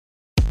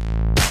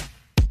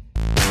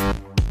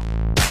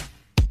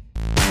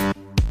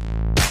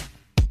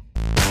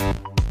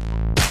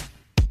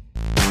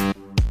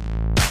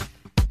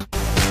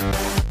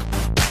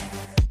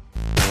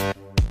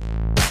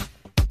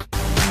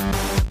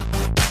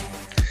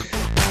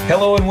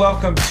Hello and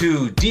welcome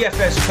to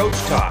DFS Coach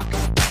Talk.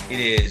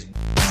 It is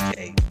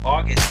Wednesday,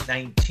 August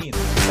 19th,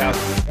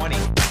 2020.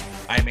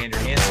 I'm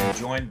Andrew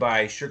Hansen, joined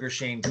by Sugar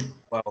Shane.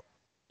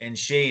 And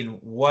Shane,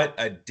 what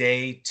a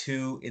day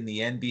two in the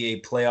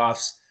NBA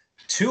playoffs.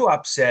 Two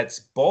upsets,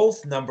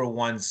 both number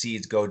one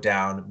seeds go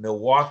down,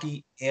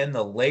 Milwaukee and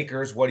the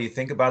Lakers. What do you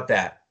think about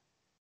that?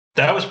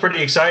 That was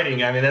pretty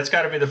exciting. I mean, that's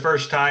got to be the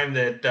first time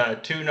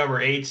that two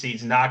number 8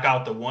 seeds knock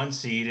out the 1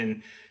 seed,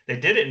 and they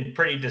did it in a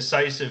pretty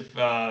decisive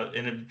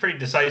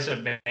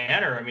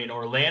manner. I mean,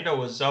 Orlando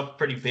was up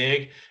pretty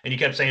big, and you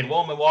kept saying,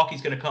 "Well,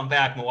 Milwaukee's going to come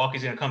back.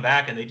 Milwaukee's going to come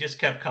back," and they just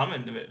kept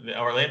coming.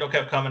 Orlando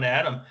kept coming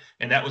at them,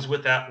 and that was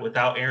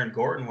without Aaron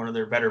Gordon, one of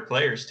their better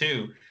players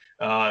too.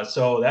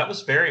 So that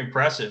was very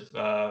impressive.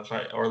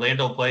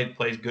 Orlando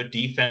plays good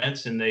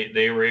defense, and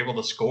they were able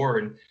to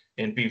score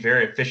and be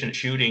very efficient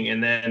shooting,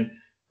 and then.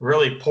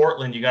 Really,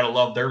 Portland, you got to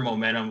love their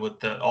momentum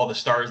with all the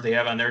stars they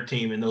have on their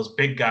team and those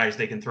big guys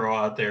they can throw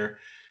out there.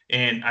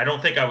 And I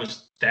don't think I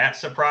was that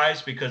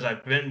surprised because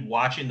I've been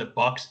watching the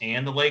Bucks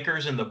and the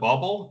Lakers in the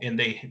bubble, and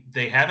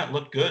they haven't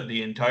looked good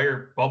the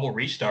entire bubble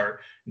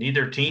restart.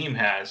 Neither team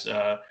has.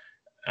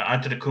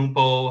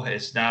 Antetokounmpo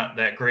is not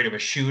that great of a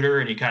shooter,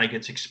 and he kind of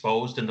gets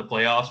exposed in the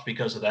playoffs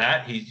because of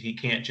that. He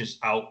can't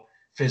just out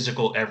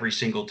physical every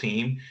single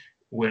team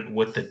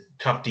with the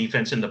tough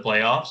defense in the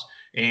playoffs.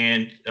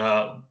 And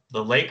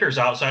the Lakers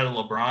outside of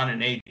LeBron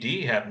and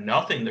AD have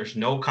nothing. There's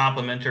no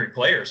complementary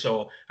player.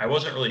 So I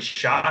wasn't really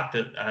shocked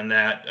on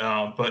that.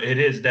 But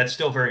that's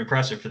still very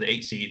impressive for the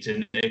 8 seeds.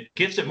 And it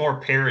gives it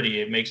more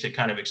parity. It makes it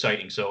kind of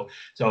exciting. So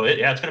it's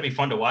going to be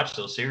fun to watch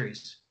those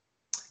series.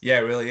 Yeah,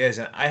 it really is.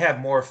 And I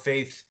have more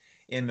faith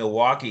in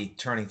Milwaukee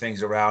turning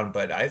things around.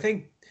 But I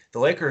think the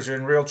Lakers are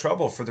in real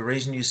trouble for the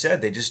reason you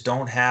said. They just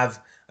don't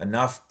have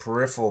enough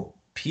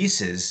peripheral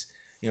pieces,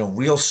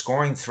 real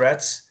scoring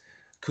threats.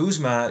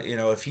 Kuzma,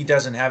 if he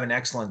doesn't have an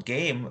excellent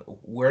game,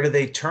 where do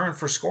they turn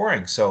for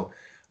scoring? So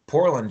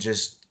Portland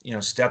just,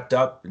 stepped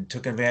up and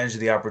took advantage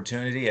of the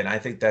opportunity, and I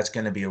think that's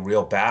going to be a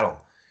real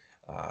battle.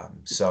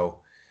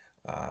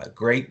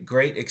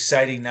 Great,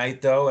 exciting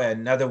night, though.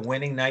 Another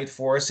winning night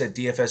for us at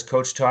DFS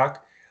Coach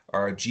Talk.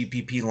 Our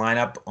GPP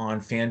lineup on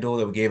FanDuel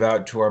that we gave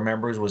out to our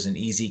members was an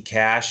easy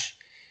cash.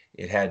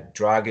 It had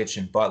Dragic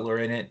and Butler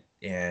in it,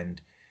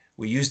 and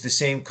we used the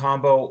same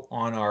combo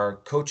on our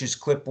coach's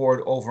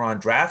clipboard over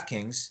on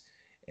DraftKings,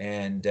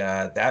 and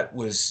that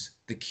was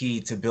the key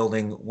to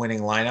building winning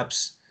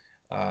lineups.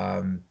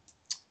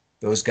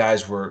 Those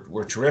guys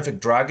were terrific.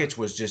 Dragic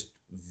was just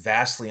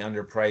vastly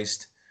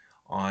underpriced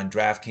on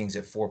DraftKings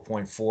at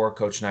 4.4.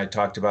 Coach and I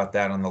talked about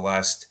that on the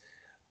last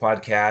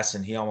podcast,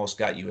 and he almost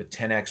got you a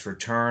 10x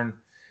return.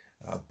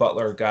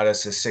 Butler got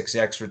us a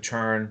 6x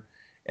return.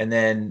 And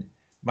then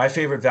my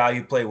favorite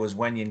value play was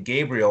Wenyen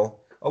Gabriel,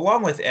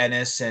 along with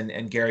Ennis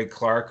and Gary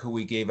Clark, who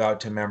we gave out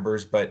to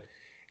members. But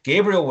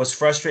Gabriel was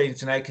frustrating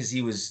tonight because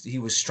he was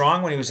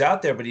strong when he was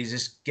out there, but he's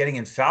just getting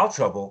in foul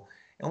trouble.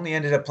 Only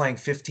ended up playing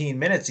 15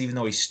 minutes, even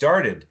though he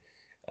started.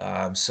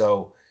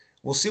 So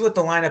we'll see what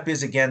the lineup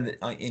is again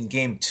in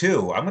game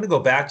 2. I'm going to go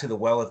back to the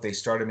well if they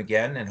start him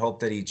again and hope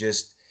that he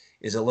just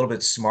is a little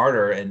bit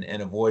smarter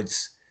and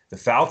avoids the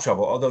foul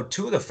trouble. Although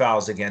 2 of the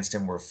fouls against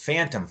him were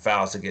phantom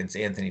fouls against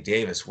Anthony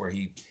Davis, where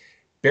he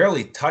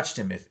barely touched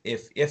him,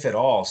 if at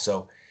all.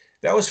 So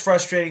that was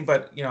frustrating,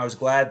 but I was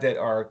glad that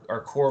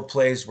our core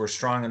plays were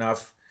strong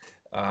enough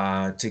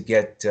to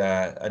get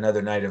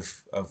another night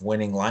of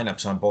winning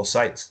lineups on both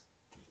sites.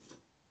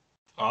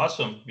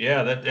 Awesome.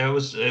 Yeah, it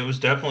was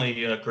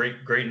definitely a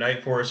great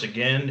night for us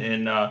again,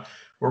 and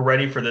we're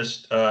ready for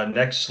this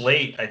next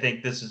slate. I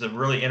think this is a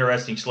really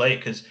interesting slate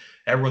because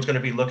everyone's going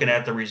to be looking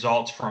at the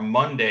results from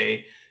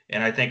Monday,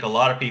 and I think a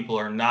lot of people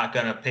are not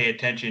going to pay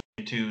attention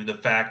to the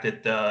fact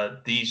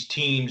that these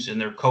teams and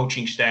their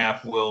coaching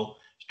staff will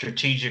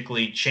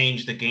strategically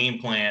change the game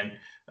plan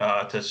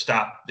to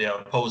stop the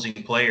opposing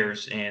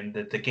players, and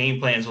that the game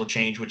plans will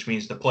change, which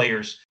means the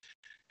players'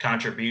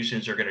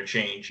 contributions are going to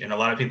change. And a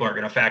lot of people aren't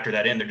going to factor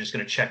that in. They're just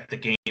going to check the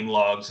game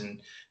logs and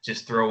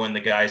just throw in the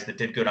guys that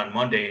did good on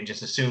Monday and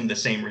just assume the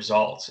same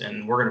results.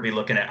 And we're going to be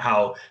looking at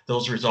how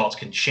those results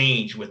can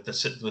change with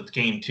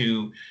game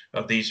 2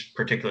 of these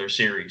particular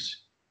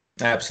series.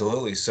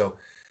 Absolutely. So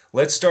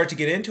let's start to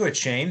get into it,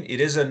 Shane.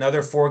 It is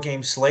another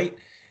 4-game slate.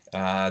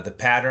 The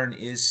pattern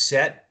is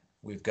set.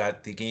 We've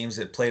got the games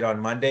that played on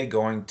Monday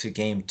going to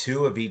game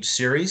 2 of each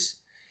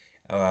series.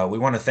 We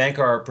want to thank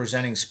our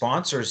presenting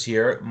sponsors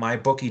here,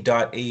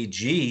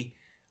 mybookie.ag.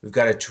 We've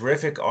got a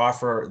terrific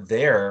offer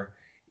there.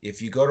 If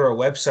you go to our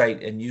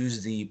website and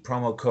use the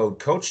promo code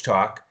Coach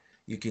Talk,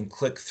 you can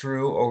click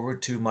through over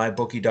to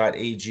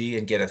mybookie.ag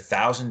and get a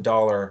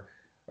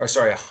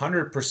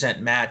 100%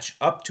 match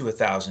up to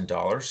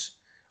 $1,000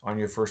 on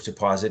your first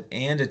deposit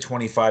and a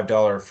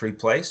 $25 free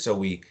play. So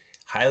we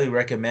highly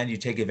recommend you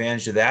take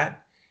advantage of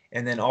that.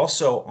 And then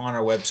also on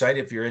our website,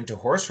 if you're into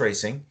horse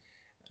racing,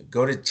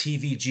 go to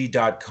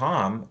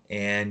tvg.com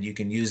and you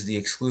can use the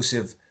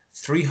exclusive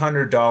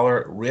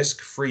 $300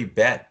 risk-free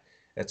bet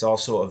that's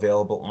also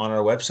available on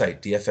our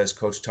website,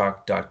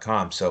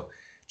 dfscoachtalk.com. So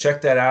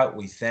check that out.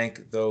 We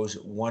thank those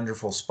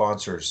wonderful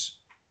sponsors.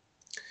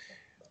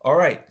 All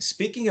right.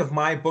 Speaking of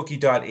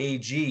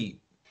mybookie.ag,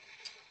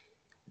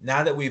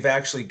 now that we've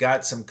actually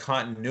got some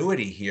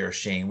continuity here,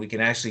 Shane, we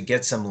can actually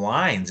get some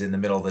lines in the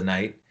middle of the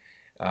night.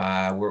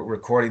 We're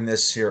recording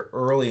this here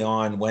early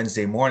on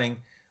Wednesday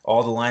morning.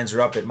 All the lines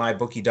are up at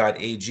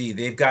mybookie.ag.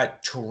 They've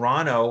got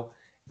Toronto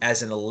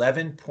as an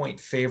 11-point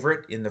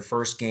favorite in the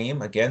first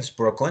game against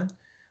Brooklyn.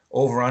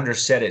 Over under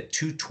set at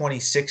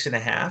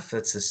 226.5.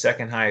 That's the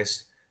second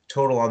highest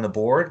total on the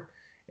board.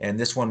 And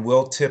this one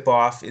will tip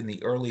off in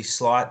the early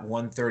slot,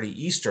 1:30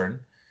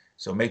 Eastern.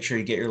 So make sure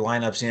you get your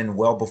lineups in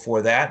well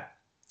before that.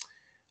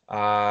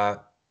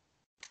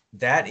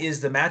 That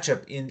is the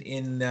matchup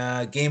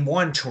in game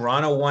one.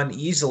 Toronto won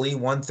easily,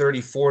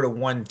 134 to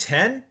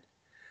 110.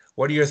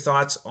 What are your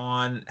thoughts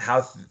on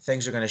how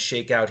things are going to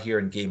shake out here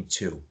in game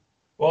two?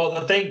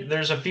 Well,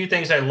 there's a few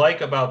things I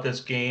like about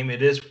this game.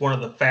 It is one of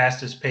the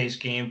fastest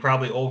paced game,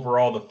 probably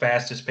overall the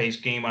fastest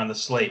paced game on the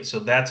slate. So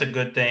that's a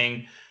good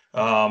thing.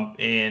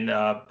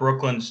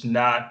 Brooklyn's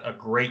not a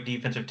great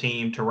defensive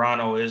team.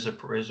 Toronto is a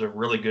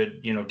really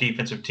good,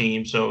 defensive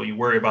team. So you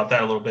worry about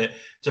that a little bit.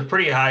 It's a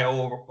pretty high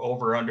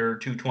over under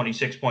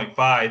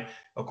 226.5.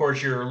 Of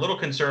course, you're a little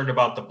concerned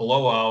about the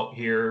blowout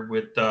here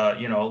with,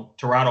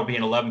 Toronto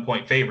being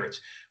 11-point favorites.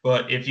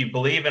 But if you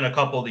believe in a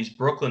couple of these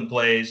Brooklyn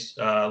plays,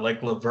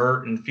 like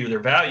LeVert and a few of their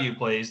value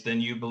plays, then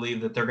you believe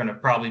that they're going to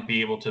probably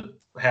be able to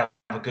have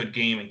a good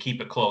game and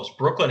keep it close.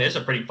 Brooklyn is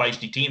a pretty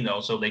feisty team,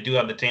 though, so they do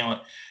have the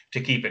talent to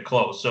keep it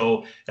close.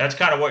 So that's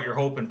kind of what you're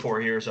hoping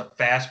for here is a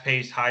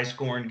fast-paced,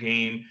 high-scoring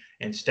game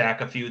and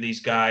stack a few of these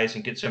guys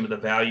and get some of the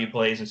value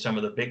plays and some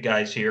of the big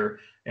guys here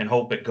and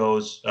hope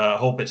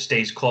it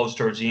stays close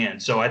towards the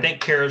end. So I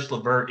think Karis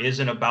LeVert is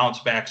in a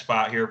bounce-back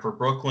spot here for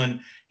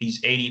Brooklyn. He's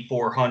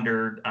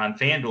 8,400 on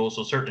FanDuel,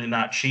 so certainly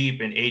not cheap,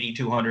 and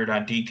 8,200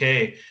 on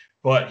DK,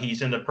 but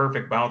he's in the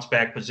perfect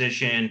bounce-back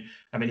position.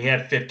 I mean, he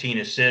had 15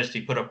 assists.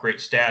 He put up great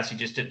stats. He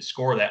just didn't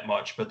score that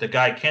much, but the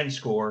guy can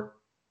score.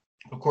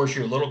 Of course,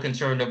 you're a little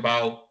concerned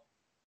about,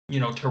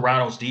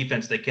 Toronto's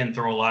defense. They can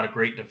throw a lot of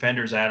great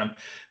defenders at him,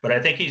 but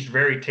I think he's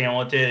very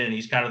talented and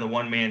he's kind of the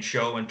one-man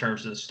show in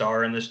terms of the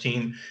star in this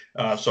team.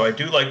 So I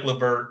do like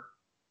LeVert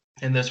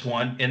in this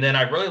one. And then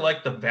I really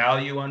like the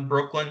value on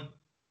Brooklyn.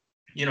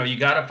 You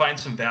got to find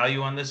some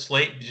value on this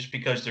slate just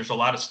because there's a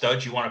lot of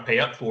studs you want to pay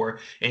up for,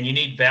 and you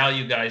need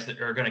value guys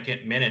that are going to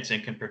get minutes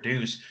and can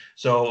produce.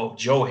 So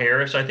Joe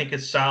Harris, I think,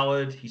 is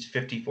solid. He's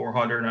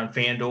 5,400 on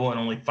FanDuel and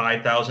only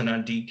 5,000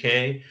 on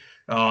DK.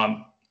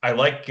 I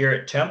like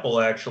Garrett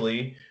Temple,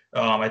 actually.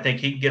 I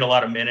think he can get a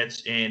lot of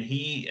minutes, and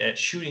he at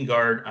shooting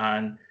guard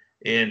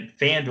in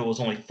FanDuel is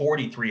only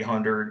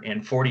 4,300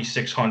 and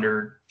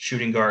 4,600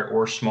 shooting guard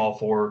or small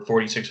forward,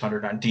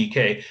 4,600 on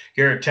DK.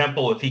 Garrett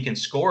Temple, if he can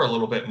score a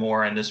little bit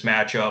more in this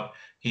matchup,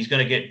 he's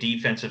going to get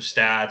defensive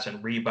stats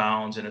and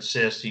rebounds and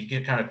assists. He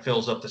kind of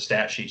fills up the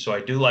stat sheet. So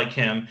I do like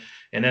him.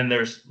 And then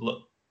there's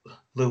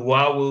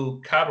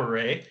Luwawu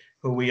Cabaret,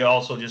 who we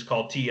also just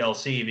call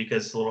TLC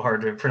because it's a little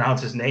hard to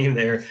pronounce his name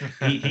there.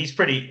 He's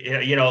pretty,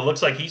 it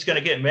looks like he's going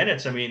to get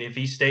minutes. I mean, if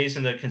he stays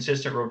in the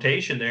consistent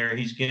rotation there,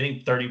 he's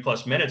getting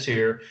 30-plus minutes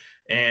here.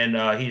 And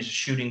he's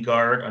shooting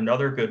guard,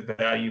 another good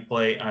value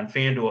play on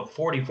FanDuel at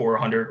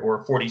 4,400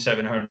 or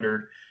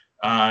 4,700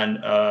 on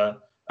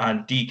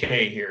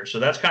DK here. So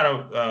that's kind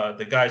of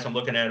the guys I'm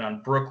looking at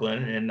on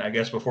Brooklyn. And I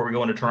guess before we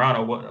go into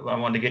Toronto, I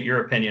wanted to get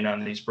your opinion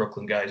on these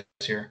Brooklyn guys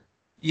here.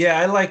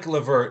 Yeah, I like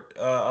LeVert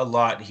a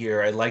lot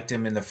here. I liked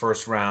him in the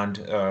first round,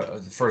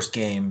 the first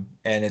game.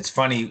 And it's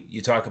funny,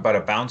 you talk about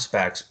a bounce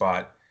back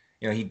spot.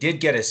 He did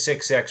get a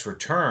 6X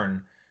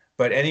return,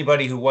 but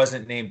anybody who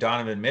wasn't named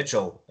Donovan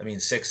Mitchell,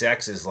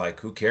 6X is like,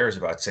 who cares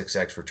about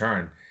 6X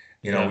return?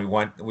 Yeah. We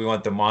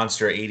want the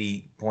monster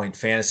 80-point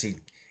fantasy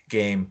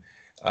game.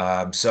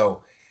 Like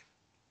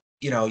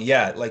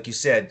you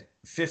said,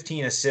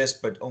 15 assists,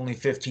 but only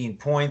 15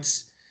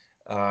 points.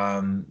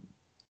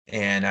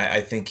 And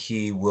I think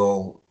he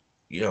will,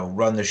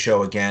 run the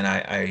show again.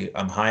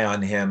 I'm high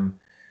on him.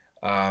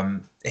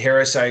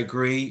 Harris, I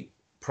agree,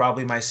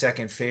 probably my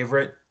second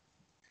favorite.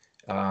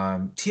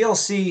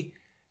 TLC,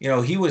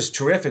 he was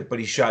terrific, but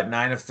he shot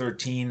 9 of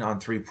 13 on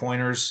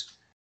three-pointers.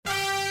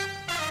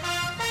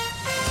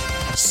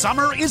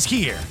 Summer is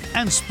here,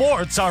 and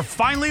sports are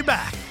finally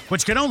back,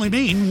 which can only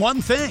mean one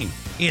thing.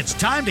 It's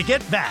time to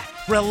get back,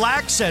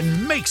 relax,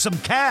 and make some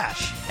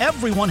cash.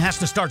 Everyone has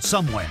to start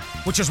somewhere,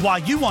 which is why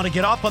you want to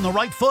get off on the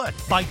right foot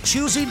by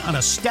choosing an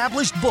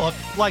established book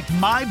like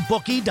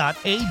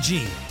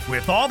mybookie.ag.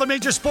 With all the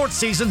major sports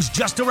seasons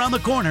just around the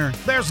corner,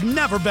 there's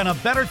never been a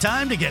better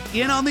time to get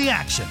in on the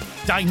action.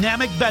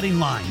 Dynamic betting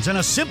lines and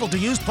a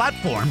simple-to-use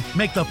platform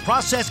make the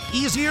process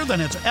easier than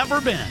it's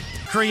ever been.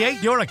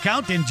 Create your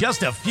account in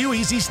just a few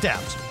easy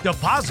steps.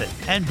 Deposit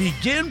and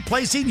begin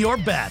placing your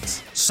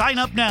bets. Sign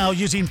up now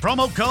using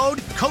promo code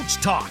Coach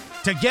Talk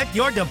to get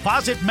your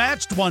deposit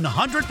matched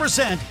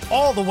 100%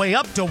 all the way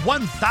up to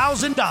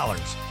 $1,000.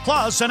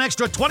 Plus an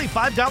extra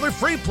 $25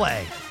 free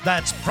play.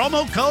 That's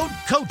promo code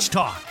Coach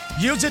Talk.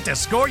 Use it to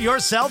score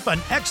yourself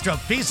an extra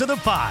piece of the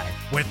pie.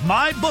 With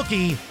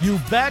MyBookie, you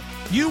bet,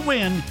 you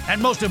win,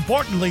 and most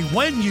importantly,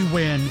 when you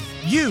win,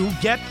 you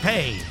get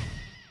paid.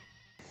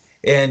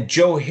 And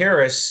Joe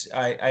Harris,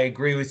 I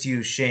agree with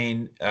you,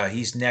 Shane.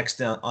 He's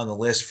next on the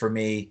list for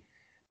me.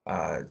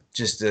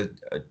 Just a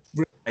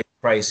really nice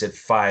price at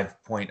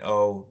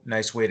 5.0.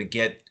 Nice way to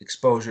get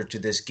exposure to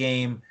this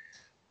game.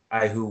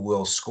 Guy who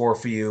will score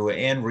for you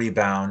and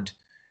rebound.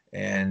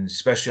 And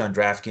especially on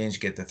DraftKings, you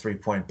get the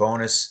 3-point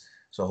bonus.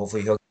 So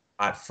hopefully he'll get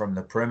a lot from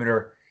the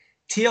perimeter.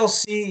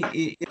 TLC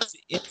is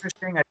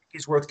interesting. I think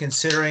he's worth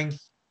considering.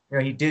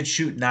 He did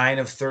shoot 9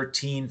 of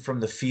 13 from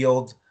the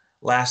field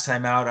last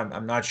time out.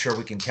 I'm not sure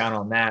we can count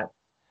on that.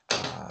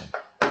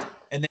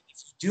 And then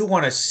if you do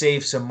want to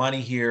save some money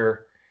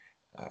here,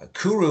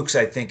 Kurucs,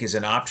 I think, is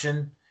an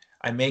option.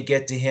 I may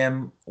get to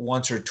him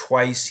once or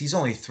twice. He's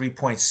only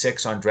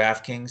 3.6 on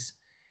DraftKings,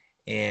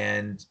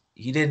 and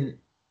he didn't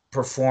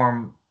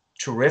perform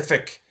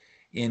terrific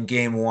in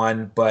game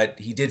one, but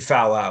he did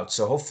foul out.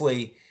 So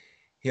hopefully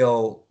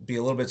he'll be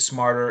a little bit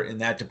smarter in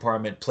that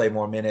department, play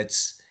more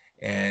minutes,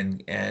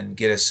 and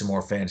get us some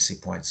more fantasy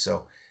points.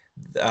 So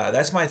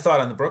that's my thought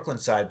on the Brooklyn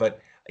side.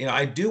 But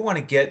I do want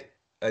to get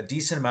a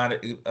decent amount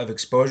of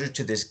exposure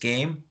to this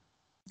game.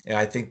 And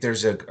I think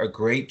there's a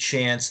great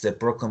chance that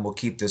Brooklyn will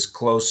keep this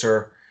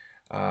closer.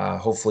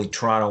 Hopefully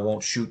Toronto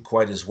won't shoot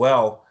quite as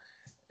well,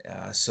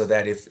 so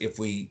that if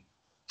we,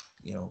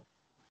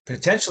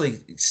 potentially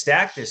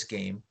stack this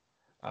game,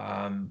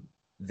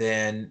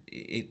 then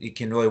it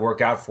can really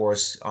work out for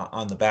us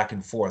on the back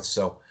and forth.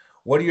 So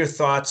what are your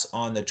thoughts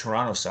on the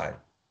Toronto side?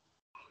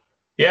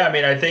 Yeah, I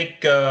mean, I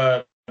think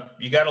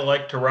you got to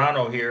like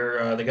Toronto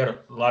here. They got a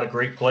lot of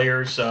great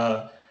players.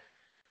 I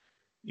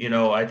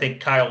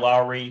think Kyle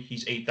Lowry,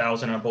 he's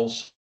 8,000 on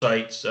both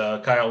sites.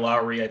 Kyle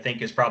Lowry, I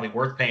think, is probably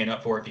worth paying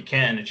up for if you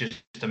can. It's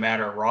just a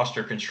matter of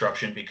roster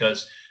construction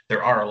because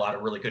there are a lot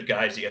of really good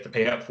guys you have to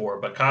pay up for.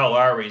 But Kyle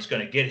Lowry is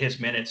going to get his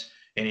minutes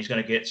and he's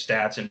going to get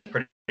stats in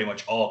pretty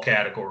much all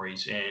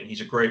categories. And he's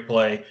a great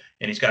play,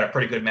 and he's got a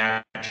pretty good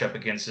matchup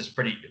against this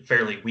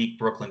fairly weak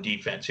Brooklyn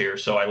defense here.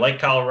 So I like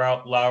Kyle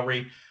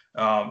Lowry.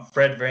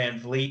 Fred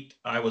VanVleet,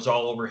 I was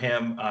all over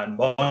him on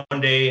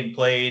Monday and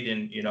played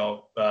and,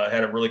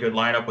 had a really good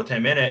lineup with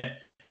him in it.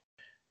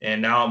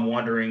 And now I'm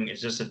wondering,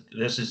 this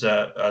is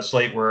a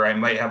slate where I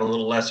might have a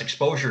little less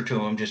exposure to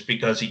him just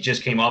because he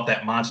just came off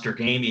that monster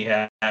game he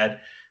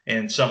had,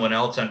 and someone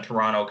else on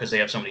Toronto, because they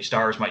have so many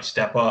stars, might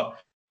step up.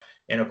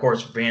 And of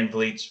course,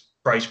 VanVleet's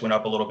price went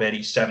up a little bit.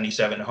 He's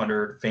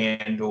 7,700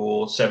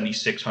 FanDuel,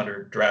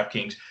 7,600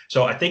 DraftKings.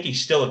 So I think he's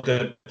still a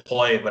good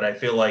play, but I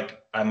feel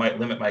like I might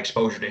limit my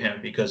exposure to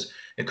him because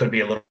it could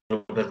be a little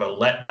bit of a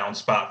letdown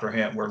spot for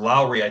him, where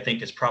Lowry, I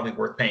think, is probably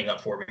worth paying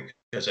up for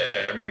because of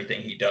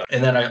everything he does.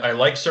 And then I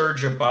like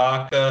Serge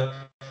Ibaka.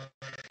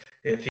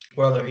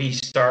 Whether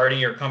he's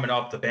starting or coming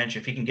off the bench,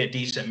 if he can get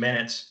decent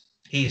minutes,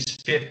 he's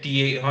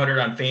 5,800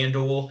 on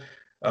FanDuel,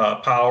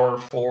 power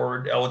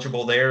forward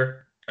eligible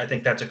there. I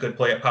think that's a good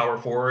play at power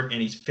forward,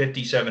 and he's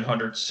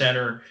 5,700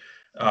 center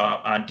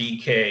on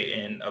DK,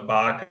 and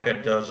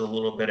Ibaka does a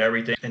little bit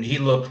everything, and he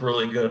looked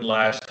really good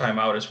last time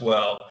out as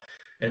well.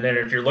 And then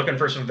if you're looking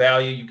for some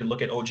value, you can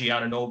look at OG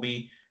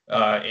Anunoby,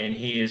 and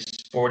he is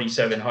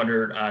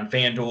 4,700 on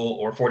FanDuel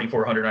or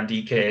 4,400 on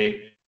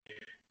DK.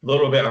 A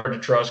little bit hard to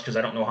trust because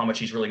I don't know how much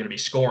he's really going to be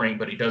scoring,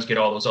 but he does get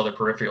all those other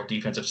peripheral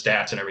defensive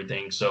stats and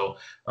everything. So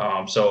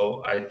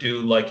I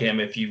do like him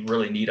if you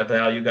really need a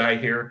value guy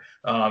here.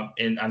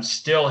 And I'm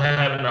still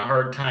having a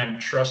hard time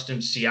trusting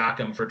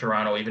Siakam for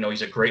Toronto, even though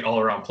he's a great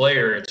all-around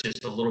player. It's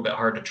just a little bit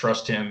hard to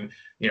trust him.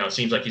 It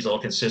seems like he's a little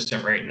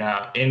consistent right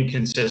now,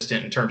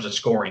 inconsistent in terms of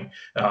scoring.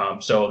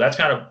 So that's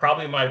kind of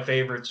probably my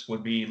favorites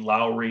would be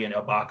Lowry and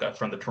Ibaka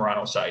from the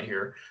Toronto side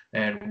here.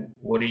 And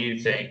what do you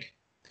think?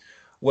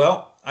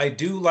 Well, I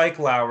do like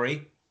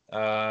Lowry,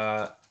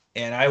 and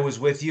I was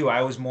with you.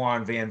 I was more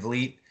on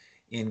VanVleet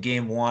in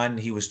game one.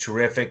 He was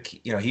terrific.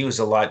 He was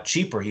a lot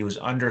cheaper. He was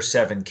under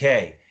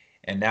 7K,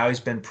 and now he's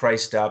been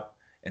priced up,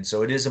 and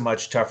so it is a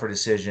much tougher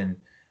decision.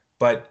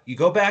 But you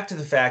go back to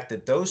the fact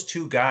that those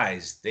two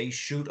guys, they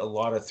shoot a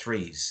lot of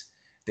threes.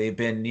 They've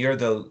been near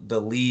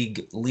the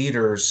league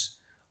leaders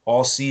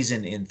all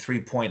season in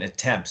three-point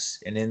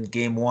attempts. And in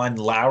game one,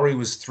 Lowry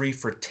was 3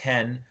 for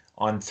 10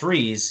 on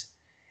threes,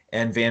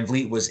 and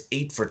VanVleet was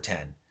 8 for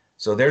 10.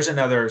 So there's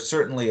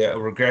certainly a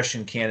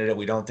regression candidate.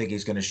 We don't think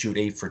he's going to shoot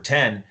 8 for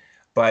 10.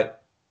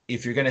 But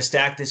if you're going to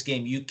stack this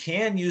game, you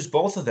can use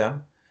both of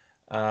them.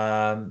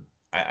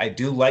 I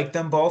do like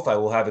them both. I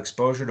will have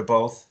exposure to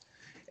both.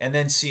 And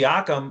then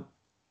Siakam,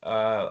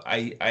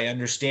 I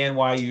understand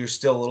why you're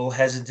still a little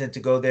hesitant to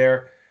go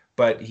there,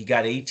 but he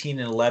got 18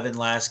 and 11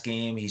 last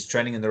game. He's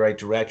trending in the right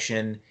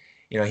direction.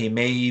 He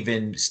may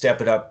even step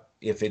it up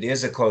if it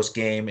is a close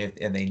game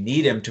and they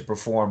need him to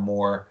perform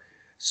more.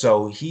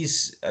 So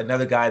he's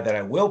another guy that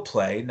I will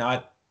play,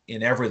 not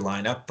in every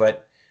lineup,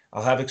 but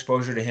I'll have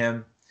exposure to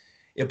him.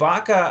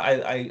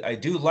 Ibaka, I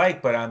do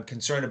like, but I'm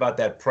concerned about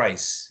that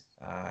price.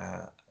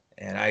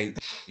 And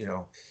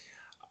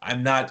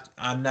I'm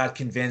not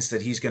convinced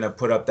that he's going to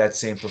put up that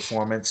same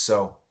performance.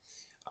 So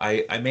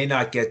I may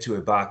not get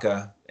to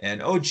Ibaka.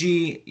 And OG,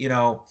 he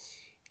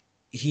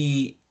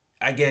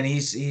again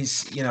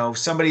he's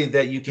somebody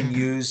that you can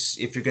use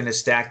if you're going to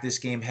stack this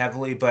game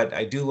heavily. But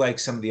I do like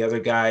some of the other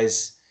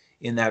guys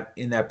in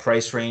that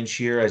price range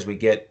here as we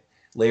get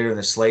later in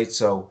the slate.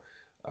 So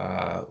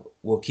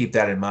we'll keep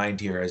that in mind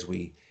here as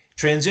we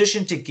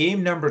transition to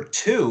game number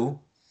 2.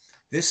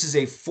 This is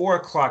a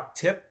 4:00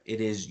 tip. It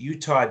is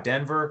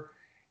Utah-Denver,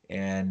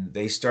 and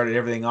they started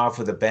everything off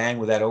with a bang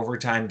with that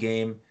overtime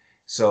game.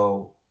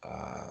 So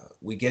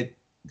we get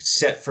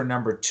set for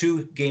number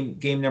 2,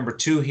 game number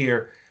 2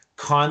 here.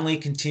 Conley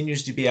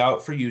continues to be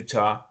out for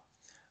Utah.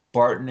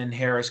 Barton and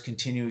Harris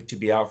continue to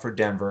be out for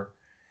Denver.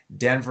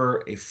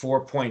 Denver, a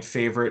 4-point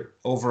favorite,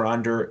 over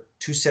under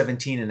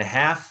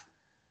 217.5.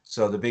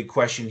 So the big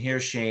question here,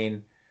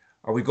 Shane,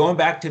 are we going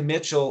back to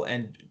Mitchell,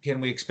 and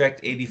can we expect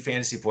 80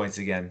 fantasy points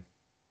again?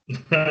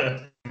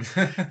 Yeah,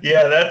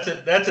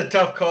 that's a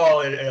tough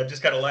call, and I'm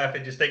just kind of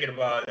laughing just thinking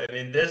about it. I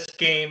mean, this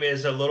game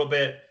is a little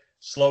bit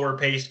slower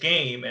paced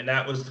game, and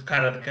that was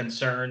kind of the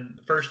concern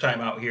the first time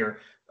out here.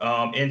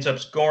 Ends up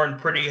scoring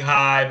pretty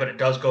high, but it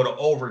does go to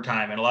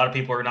overtime, and a lot of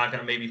people are not going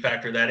to maybe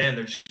factor that in.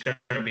 They're just going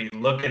to be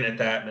looking at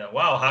that and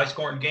wow, high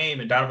scoring game,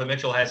 and Donovan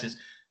Mitchell has his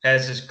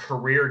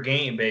career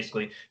game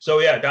basically. So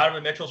yeah,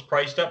 Donovan Mitchell's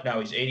priced up now.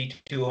 He's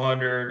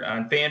 8,200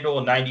 on FanDuel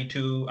and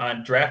 92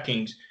 on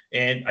DraftKings.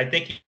 And I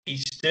think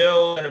he's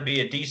still going to be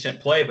a decent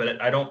play,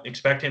 but I don't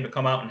expect him to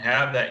come out and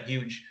have that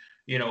huge,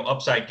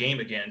 upside game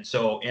again.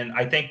 So, and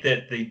I think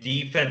that the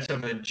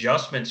defensive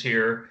adjustments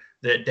here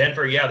that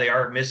Denver, yeah, they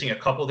are missing a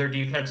couple of their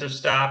defensive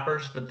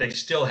stoppers, but they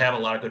still have a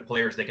lot of good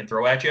players they can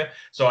throw at you.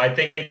 So I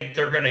think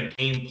they're going to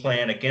game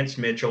plan against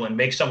Mitchell and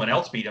make someone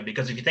else beat him.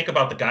 Because if you think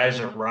about the guys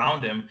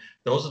around him,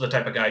 those are the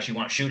type of guys you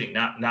want shooting,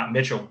 not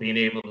Mitchell being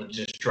able to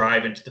just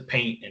drive into the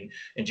paint and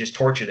just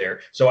torch you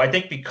there. So I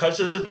think because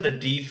of the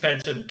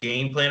defensive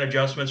game plan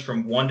adjustments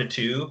from 1 to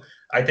 2,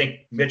 I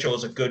think Mitchell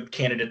is a good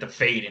candidate to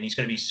fade, and he's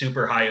going to be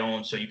super high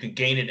owned. So you can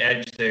gain an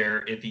edge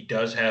there if he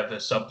does have a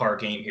subpar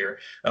game here.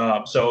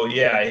 So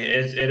yeah,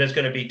 it is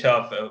going to be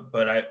tough,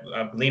 but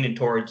I'm leaning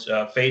towards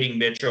fading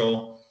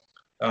Mitchell.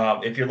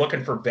 If you're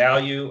looking for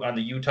value on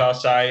the Utah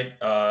side,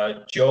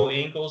 Joe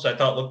Ingles, I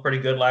thought looked pretty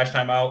good last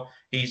time out.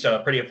 He's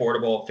pretty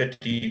affordable,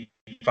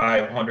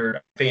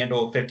 5,500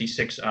 FanDuel,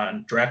 56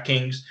 on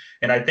DraftKings.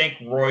 And I think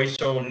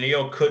Royce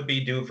O'Neal could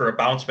be due for a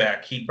bounce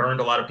back. He burned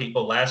a lot of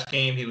people last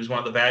game. He was one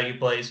of the value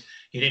plays.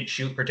 He didn't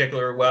shoot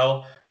particularly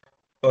well.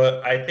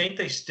 But I think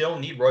they still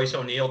need Royce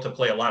O'Neal to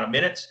play a lot of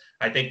minutes.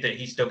 I think that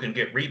he still can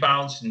get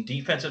rebounds and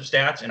defensive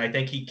stats, and I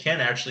think he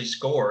can actually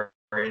score.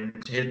 And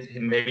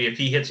maybe if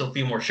he hits a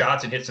few more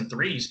shots and hits some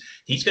threes,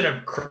 he's going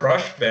to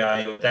crush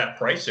value at that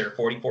price there,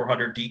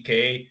 4,400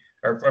 DK.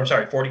 Or I'm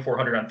sorry,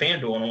 4,400 on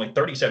FanDuel and only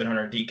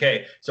 3,700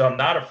 DK. So I'm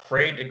not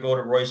afraid to go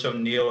to Royce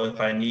O'Neal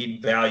if I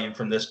need value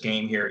from this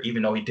game here,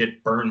 even though he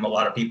did burn a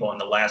lot of people in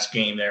the last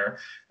game there.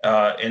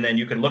 And then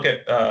you can look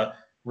at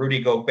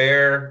Rudy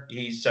Gobert.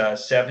 He's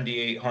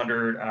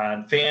 7,800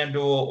 on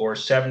FanDuel or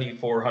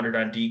 7,400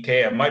 on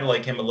DK. I might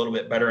like him a little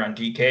bit better on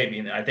DK. I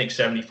mean, I think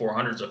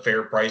 7,400 is a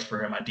fair price for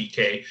him on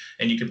DK,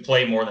 and you can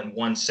play more than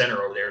one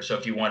center over there. So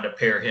if you wanted to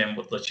pair him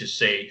with, let's just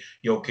say,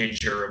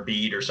 Jokic or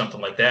Embiid or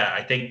something like that,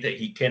 I think that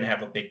he can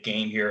have a big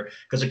game here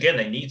because, again,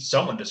 they need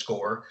someone to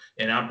score,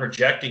 and I'm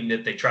projecting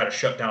that they try to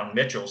shut down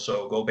Mitchell.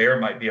 So Gobert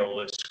might be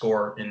able to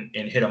score and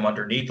hit him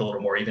underneath a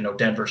little more, even though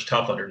Denver's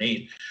tough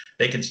underneath.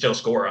 They can still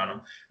score on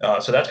him.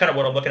 So that's kind of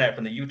what I'm looking at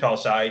from the Utah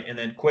side. And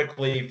then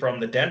quickly from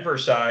the Denver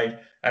side,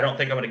 I don't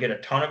think I'm going to get a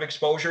ton of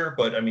exposure,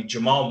 but I mean,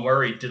 Jamal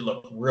Murray did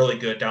look really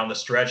good down the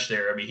stretch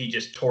there. I mean, he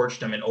just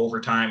torched him in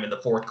overtime in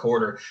the fourth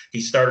quarter.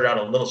 He started out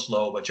a little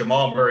slow, but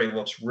Jamal Murray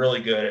looks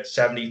really good at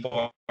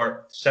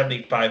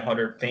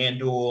 7,500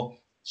 FanDuel,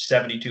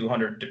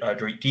 7,200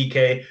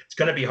 DK. It's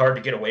going to be hard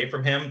to get away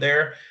from him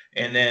there.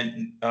 And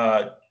then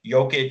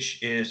Jokic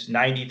is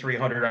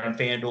 9,300 on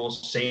FanDuel,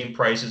 same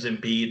price as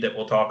Embiid that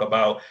we'll talk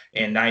about,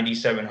 and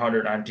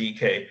 9,700 on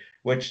DK,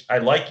 which I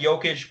like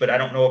Jokic, but I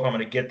don't know if I'm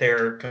going to get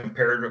there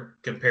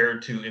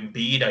compared to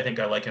Embiid. I think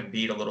I like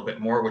Embiid a little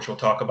bit more, which we'll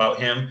talk about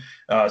him.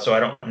 So I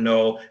don't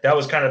know. That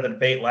was kind of the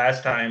debate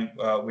last time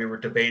we were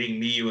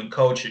debating, me, you, and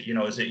Coach, is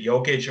it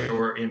Jokic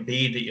or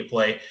Embiid that you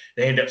play?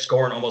 They ended up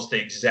scoring almost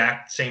the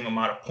exact same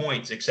amount of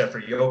points, except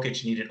for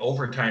Jokic needed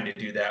overtime to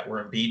do that,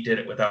 where Embiid did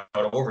it without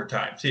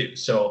overtime too.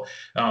 So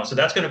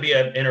that's going to be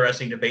an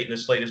interesting debate in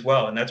this slate as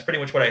well. And that's pretty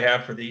much what I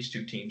have for these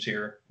two teams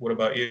here. What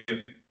about you?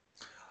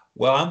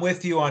 Well, I'm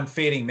with you on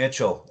fading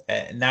Mitchell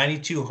at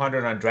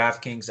 9,200 on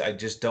DraftKings. I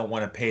just don't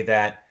want to pay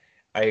that.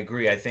 I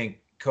agree. I think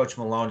Coach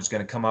Malone is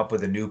going to come up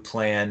with a new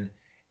plan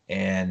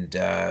and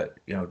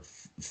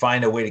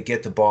find a way to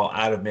get the ball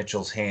out of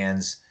Mitchell's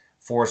hands,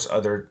 force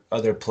other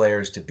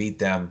players to beat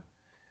them.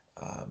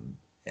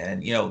 And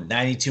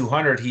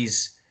 9,200,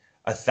 he's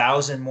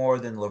 1,000 more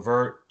than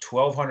LeVert,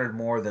 1,200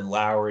 more than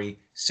Lowry,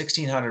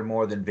 1,600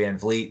 more than Van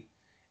Vliet.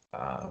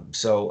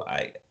 So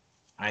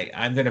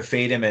I'm going to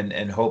fade him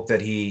and hope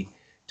that he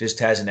just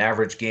has an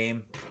average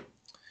game.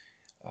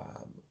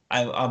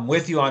 I'm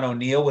with you on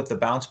O'Neal with the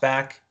bounce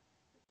back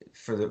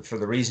for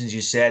the reasons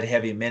you said.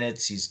 Heavy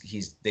minutes.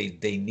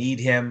 They need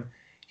him.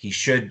 He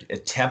should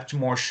attempt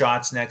more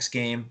shots next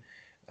game.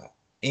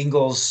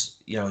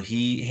 Ingles,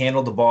 he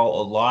handled the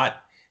ball a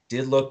lot.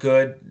 Did look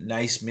good.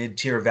 Nice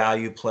mid-tier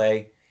value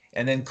play.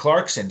 And then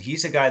Clarkson,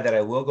 he's a guy that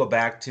I will go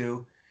back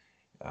to.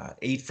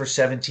 8 for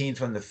 17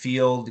 from the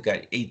field,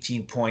 got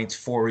 18 points,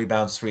 4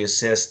 rebounds, 3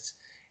 assists.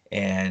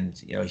 And,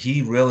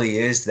 he really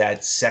is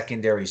that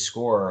secondary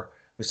scorer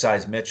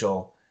besides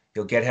Mitchell.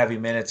 He'll get heavy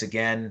minutes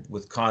again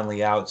with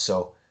Conley out.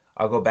 So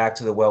I'll go back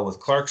to the well with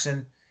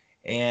Clarkson.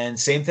 And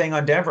same thing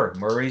on Denver.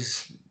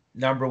 Murray's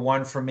number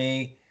one for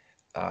me.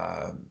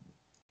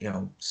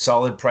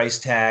 Solid price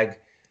tag.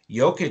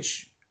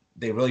 Jokic,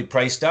 they really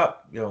priced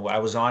up. I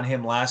was on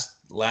him last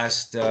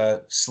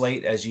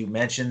slate, as you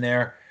mentioned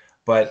there,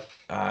 but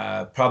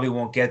probably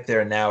won't get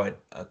there now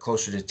at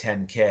closer to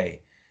 10K.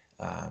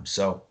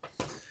 So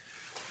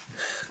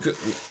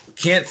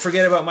can't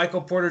forget about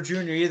Michael Porter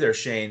Jr. either,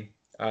 Shane.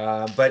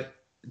 But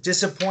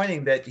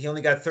disappointing that he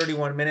only got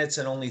 31 minutes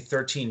and only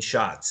 13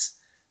 shots.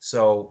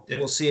 So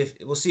we'll see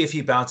if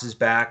he bounces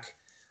back.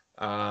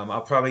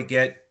 I'll probably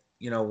get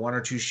 1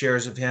 or 2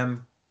 shares of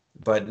him,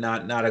 but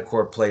not a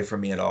core play for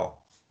me at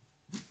all.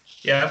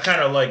 Yeah, I'm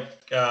kind of like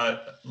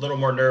a little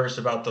more nervous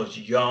about those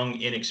young,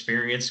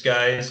 inexperienced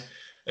guys,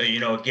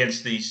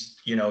 against these,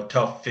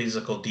 tough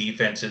physical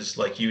defenses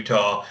like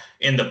Utah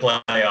in the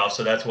playoffs.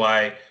 So that's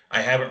why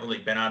I haven't really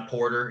been on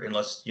Porter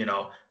unless, and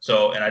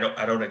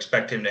I don't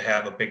expect him to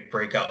have a big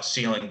breakout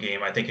ceiling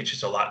game. I think it's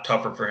just a lot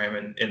tougher for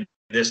him in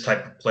this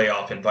type of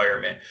playoff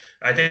environment.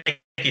 I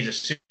think he's a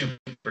super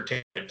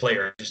talented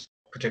player. I just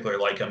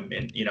particularly like him,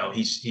 and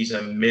he's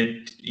a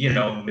mid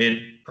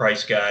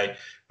price guy,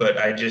 but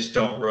I just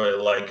don't really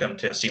like him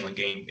to ceiling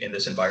game in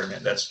this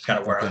environment. That's kind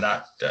of where I'm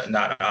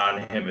not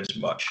on him as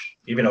much,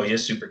 even though he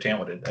is super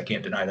talented. I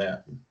can't deny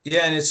that.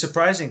 Yeah, and it's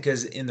surprising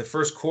because in the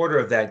first quarter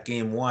of that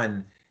game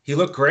one, he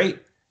looked great,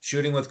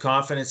 shooting with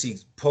confidence. He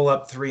pulled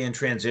up 3 in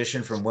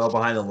transition from well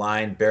behind the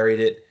line,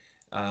 buried it,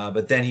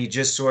 but then he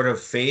just sort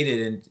of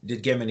faded and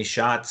didn't get many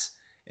shots,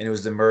 and it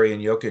was the Murray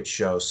and Jokic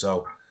show.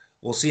 So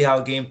we'll see how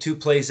game 2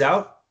 plays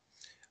out.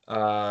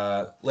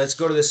 Let's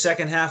go to the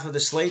second half of the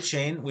slate,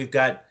 Shane. We've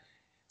got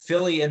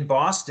Philly and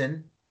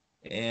Boston,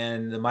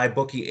 and the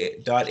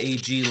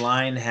MyBookie.ag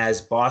line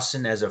has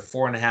Boston as a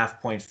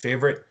 4.5-point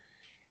favorite.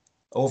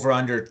 Over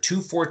under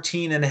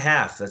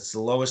 214.5. That's the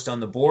lowest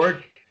on the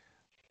board.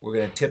 We're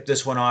going to tip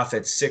this one off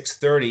at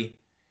 6:30.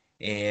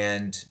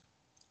 And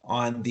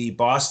on the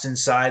Boston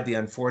side, the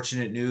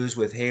unfortunate news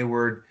with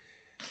Hayward,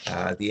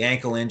 the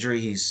ankle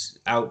injury, he's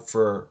out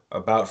for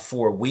about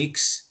 4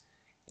 weeks.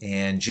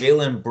 And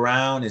Jaylen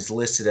Brown is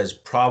listed as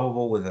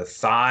probable with a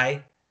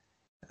thigh.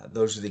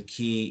 Those are the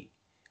key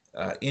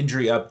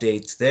injury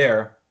updates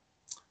there.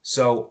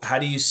 So how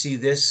do you see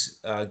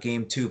this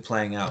game 2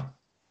 playing out?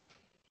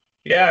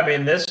 Yeah, I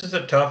mean, this is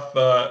a tough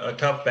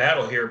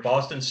battle here.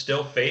 Boston's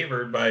still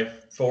favored by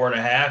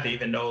 4.5,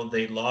 even though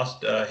they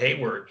lost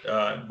Hayward.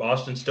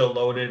 Boston's still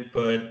loaded,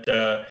 but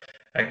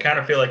I kind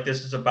of feel like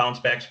this is a bounce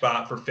back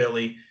spot for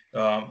Philly,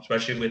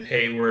 especially with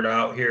Hayward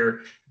out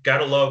here. Got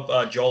to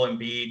love Joel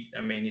Embiid.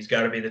 I mean, he's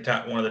got to be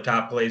one of the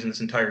top plays in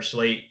this entire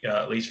slate,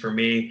 at least for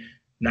me.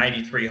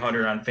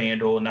 9,300 on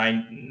FanDuel,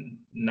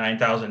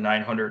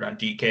 9,900 on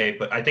DK,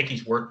 but I think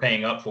he's worth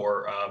paying up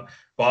for.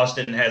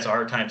 Boston has a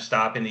hard time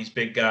stopping these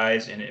big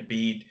guys, and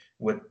Embiid,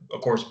 with,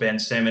 of course, Ben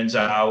Simmons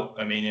out.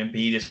 I mean,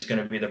 Embiid is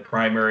going to be the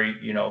primary,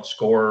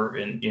 scorer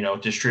and,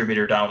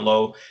 distributor down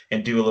low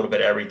and do a little bit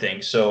of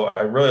everything. So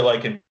I really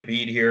like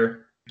Embiid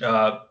here.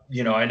 I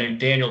know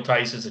Daniel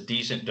Tice is a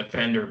decent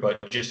defender, but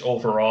just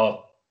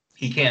overall,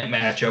 he can't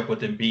match up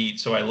with Embiid.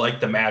 So I like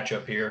the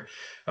matchup here.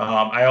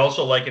 I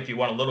also like, if you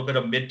want a little bit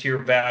of mid-tier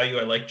value,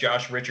 I like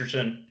Josh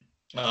Richardson.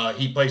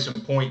 He plays some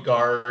point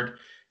guard.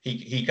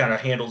 He kind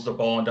of handles the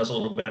ball and does a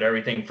little bit of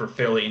everything for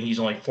Philly, and he's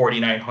only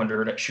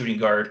 4,900 at shooting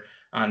guard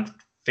on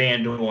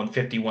FanDuel and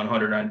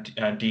 5,100 on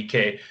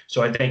DK.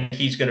 So I think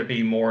he's going to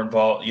be more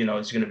involved. He's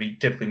going to be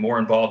typically more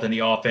involved in the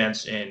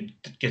offense and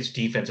gets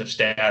defensive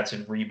stats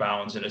and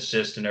rebounds and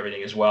assists and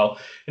everything as well.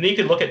 And then you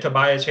can look at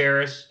Tobias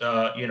Harris.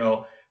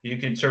 You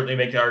can certainly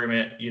make the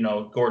argument,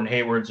 Gordon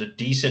Hayward's a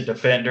decent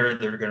defender.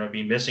 They're going to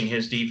be missing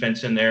his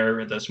defense in there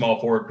at the small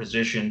forward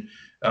position.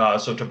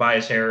 So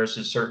Tobias Harris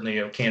is certainly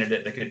a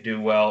candidate that could do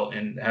well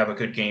and have a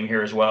good game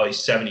here as well. He's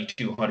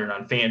 7,200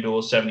 on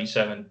FanDuel,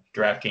 77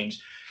 DraftKings.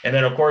 And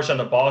then, of course, on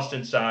the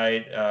Boston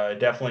side,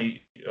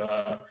 definitely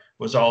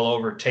was all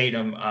over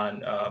Tatum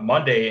on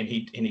Monday, and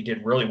he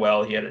did really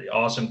well. He had an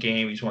awesome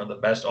game. He's one of the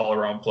best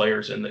all-around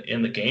players in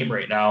the game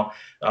right now.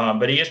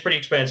 But he is pretty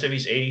expensive.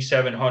 He's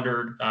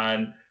 8,700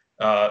 on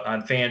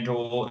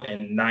FanDuel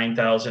and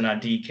 9,000 on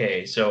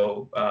DK.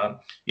 So,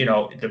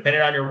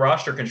 depending on your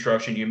roster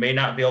construction, you may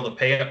not be able to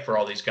pay up for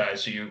all these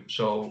guys.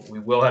 So we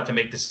will have to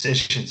make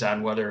decisions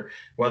on whether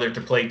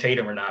to play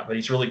Tatum or not. But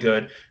he's really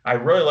good. I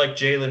really like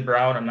Jaylen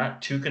Brown. I'm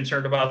not too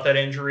concerned about that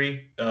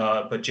injury,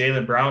 but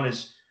Jaylen Brown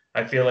is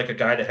I feel like a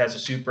guy that has a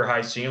super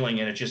high ceiling,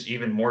 and it's just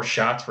even more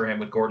shots for him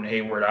with Gordon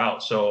Hayward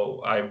out.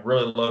 So I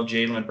really love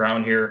Jaylen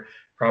Brown here.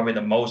 Probably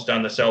the most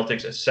on the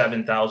Celtics at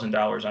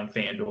 $7,000 on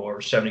FanDuel or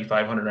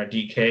 7,500 on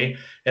DK.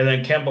 And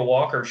then Kemba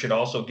Walker should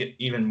also get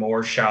even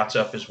more shots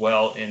up as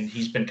well. And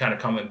he's been kind of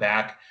coming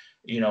back,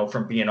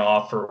 from being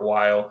off for a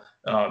while.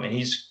 And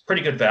he's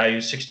pretty good value,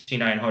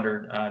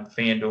 6,900 on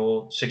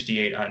FanDuel,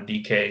 68 on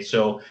DK.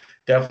 So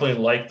definitely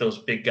like those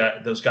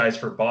guys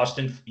for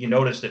Boston. You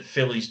notice that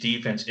Philly's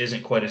defense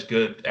isn't quite as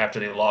good after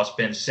they lost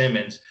Ben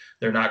Simmons.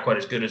 They're not quite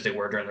as good as they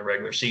were during the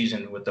regular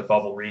season with the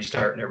bubble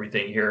restart and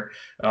everything here.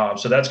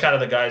 So that's kind of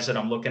the guys that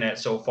I'm looking at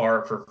so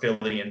far for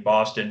Philly and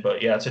Boston.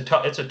 But yeah, it's a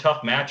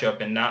tough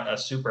matchup and not a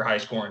super high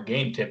scoring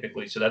game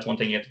typically. So that's one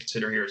thing you have to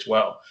consider here as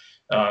well.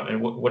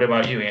 And what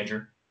about you,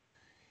 Andrew?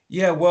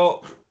 Yeah,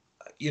 well,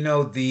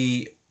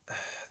 the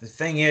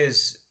thing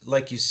is,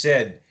 like you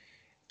said,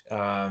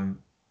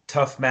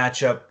 tough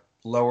matchup,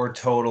 lower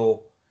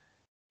total,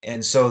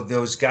 and so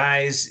those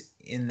guys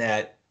in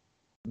that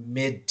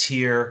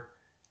mid-tier,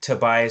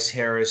 Tobias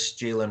Harris,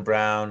 Jaylen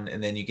Brown,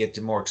 and then you get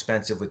to more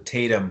expensive with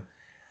Tatum.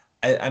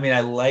 I mean,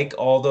 I like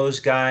all those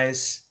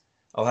guys.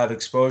 I'll have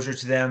exposure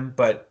to them,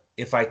 but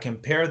if I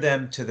compare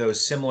them to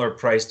those similar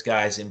priced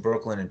guys in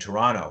Brooklyn and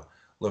Toronto,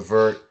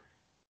 LeVert,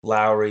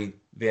 Lowry,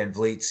 Van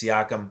Vliet,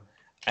 Siakam,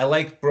 I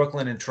like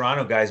Brooklyn and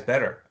Toronto guys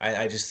better.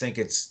 I just think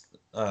it's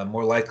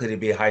more likely to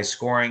be high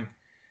scoring.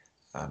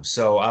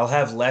 So I'll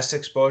have less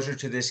exposure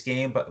to this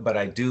game, but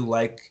I do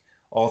like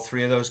all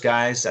three of those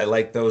guys. I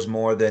like those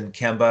more than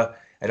Kemba.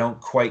 I don't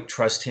quite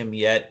trust him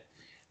yet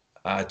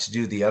to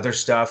do the other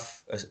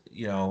stuff,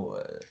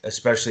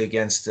 especially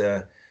against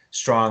a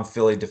strong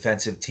Philly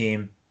defensive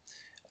team.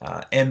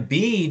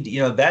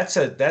 Embiid, that's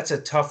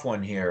a tough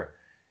one here.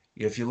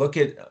 If you look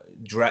at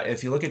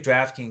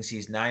DraftKings,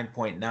 he's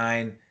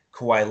 9.9.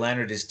 Kawhi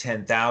Leonard is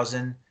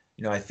 10,000.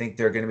 I think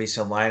there are going to be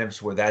some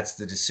lineups where that's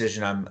the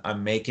decision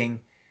I'm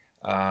making.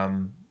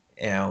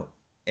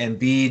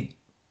 Embiid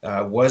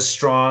was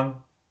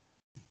strong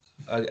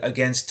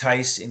against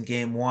Tice in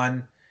game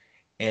one,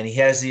 and he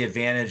has the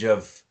advantage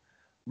of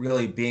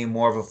really being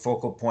more of a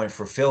focal point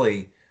for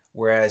Philly,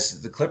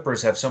 whereas the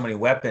Clippers have so many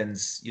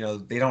weapons,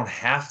 they don't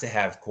have to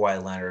have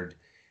Kawhi Leonard,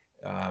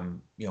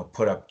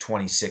 put up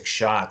 26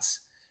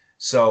 shots.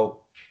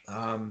 So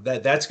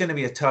that's going to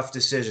be a tough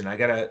decision. I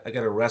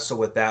gotta wrestle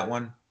with that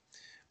one.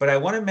 But I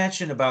want to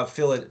mention about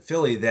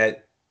Philly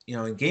that,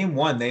 in game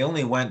one, they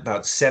only went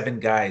about 7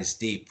 guys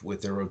deep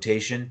with their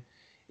rotation.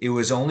 It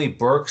was only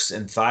Burks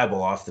and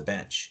Thibault off the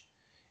bench.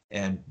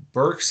 And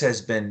Burks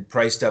has been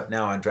priced up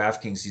now on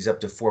DraftKings. He's up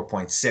to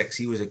 4.6.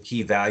 He was a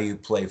key value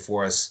play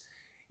for us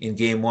in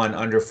game one,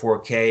 under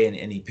 4K,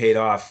 and he paid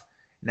off.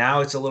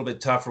 Now it's a little bit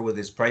tougher with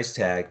his price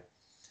tag.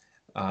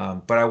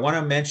 But I want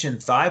to mention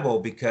Thibault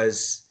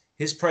because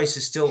his price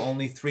is still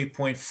only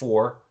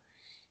 3.4.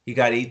 He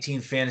got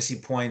 18 fantasy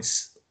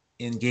points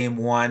in game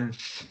one,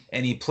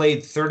 and he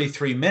played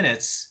 33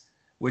 minutes,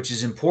 which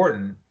is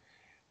important.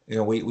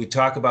 We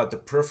talk about the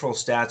peripheral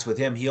stats with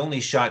him. He only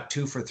shot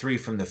 2 for 3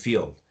 from the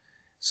field.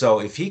 So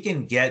if he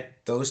can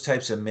get those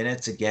types of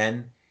minutes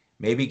again,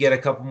 maybe get a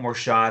couple more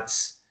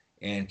shots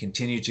and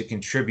continue to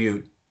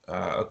contribute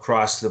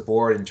across the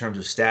board in terms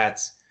of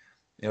stats,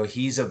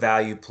 he's a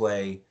value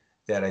play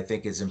that I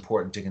think is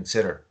important to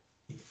consider.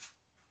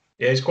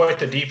 Yeah, he's quite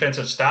the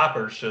defensive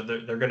stopper, so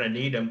they're going to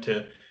need him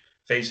to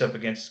face up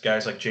against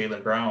guys like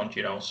Jaylen Brown,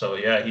 So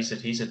yeah,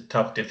 he's a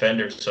tough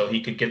defender, so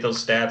he could get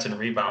those stats and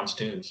rebounds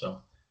too.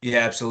 So yeah,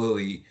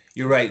 absolutely,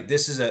 you're right.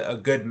 This is a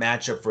good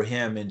matchup for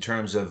him in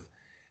terms of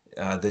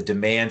the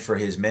demand for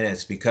his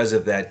minutes because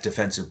of that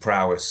defensive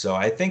prowess. So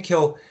I think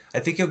he'll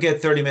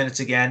get 30 minutes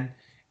again,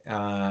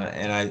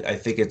 and I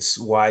think it's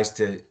wise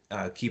to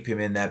keep him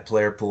in that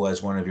player pool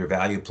as one of your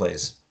value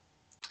plays.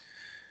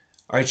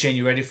 All right, Shane,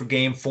 you ready for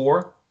game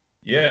 4?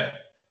 Yeah.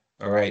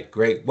 All right,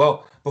 great.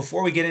 Well,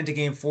 before we get into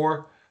game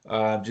 4,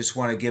 just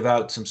want to give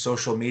out some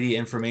social media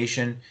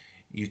information.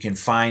 You can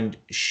find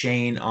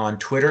Shane on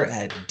Twitter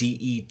at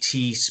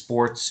DET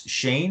Sports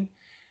Shane.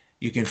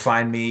 You can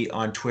find me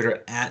on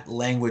Twitter at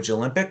Language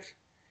Olympic.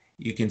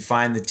 You can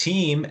find the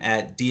team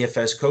at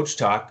DFS Coach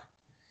Talk.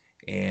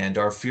 And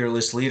our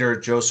fearless leader,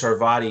 Joe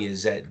Sarvadi,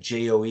 is at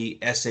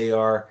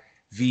JoeSarvadi.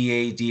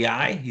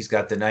 He's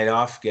got the night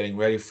off, getting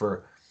ready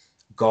for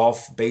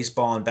golf,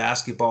 baseball, and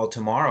basketball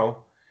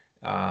tomorrow.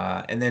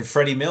 And then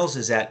Freddie Mills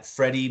is at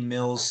Freddie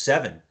Mills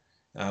 7.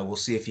 We'll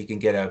see if he can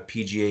get a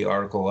PGA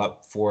article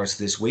up for us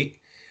this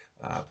week.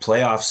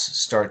 Playoffs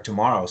start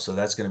tomorrow, so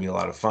that's going to be a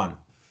lot of fun.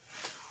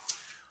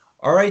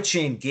 All right,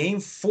 Shane, game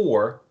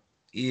 4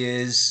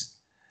 is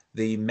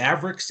the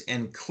Mavericks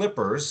and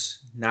Clippers.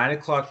 9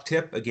 o'clock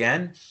tip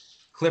again.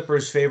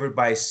 Clippers favored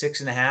by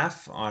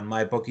 6.5 on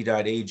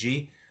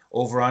mybookie.ag.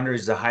 Over-under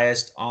is the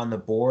highest on the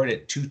board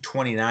at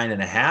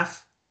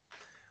 229.5.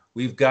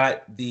 We've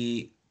got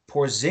the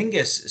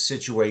Porzingis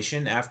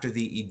situation after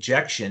the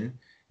ejection.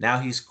 Now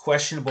he's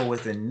questionable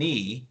with a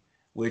knee,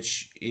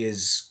 which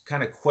is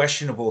kind of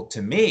questionable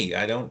to me.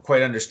 I don't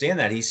quite understand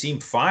that. He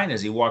seemed fine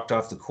as he walked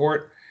off the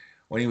court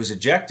when he was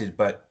ejected,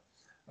 but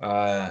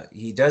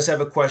He does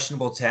have a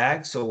questionable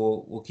tag,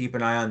 so we'll keep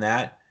an eye on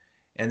that.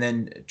 And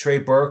then Trey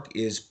Burke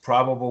is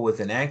probable with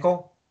an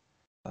ankle.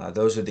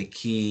 Those are the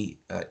key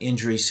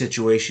injury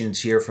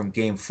situations here from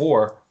Game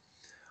 4.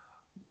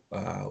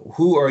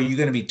 Who are you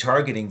going to be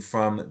targeting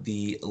from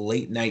the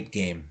late night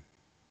game?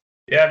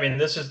 Yeah, I mean,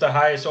 this is the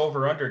highest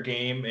over-under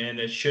game, and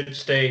it should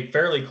stay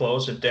fairly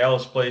close if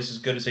Dallas plays as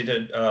good as they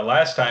did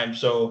last time.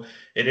 So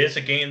it is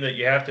a game that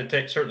you have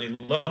to certainly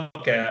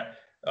look at.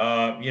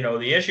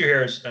 The issue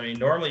here is, I mean,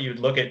 normally you'd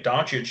look at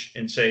Doncic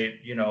and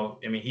say,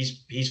 I mean,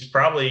 he's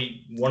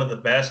probably one of the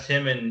best,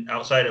 him and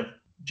outside of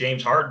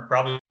James Harden,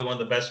 probably one of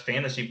the best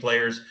fantasy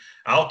players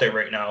out there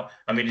right now.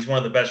 I mean, he's one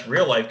of the best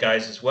real life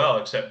guys as well,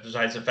 except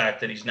besides the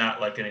fact that he's not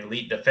like an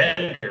elite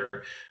defender.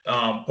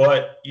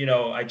 But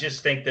I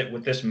just think that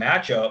with this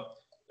matchup,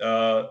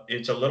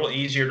 it's a little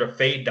easier to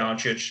fade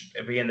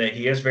Doncic, being that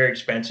he is very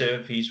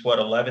expensive. He's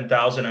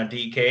 11,000 on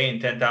DK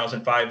and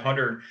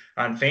 10,500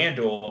 on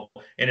FanDuel,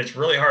 and it's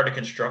really hard to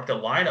construct a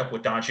lineup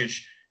with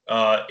Doncic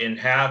and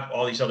have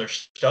all these other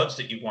studs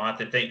that you want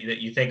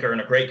that you think are in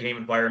a great game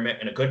environment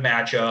and a good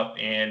matchup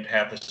and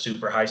have the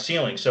super high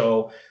ceiling.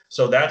 So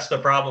that's the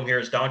problem here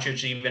is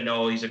Doncic, even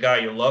though he's a guy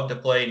you love to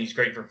play and he's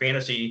great for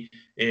fantasy,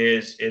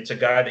 it's a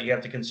guy that you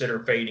have to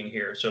consider fading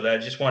here. So I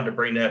just wanted to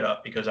bring that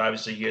up because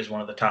obviously he is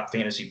one of the top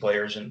fantasy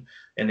players in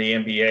the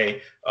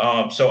NBA.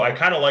 So I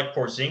kind of like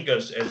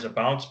Porzingis as a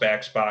bounce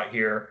back spot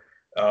here.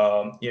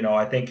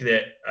 I think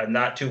that I'm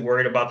not too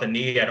worried about the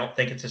knee. I don't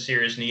think it's a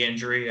serious knee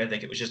injury. I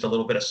think it was just a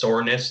little bit of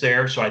soreness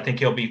there. So I think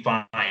he'll be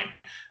fine.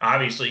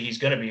 Obviously, he's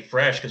going to be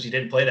fresh because he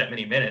didn't play that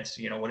many minutes.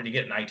 What did he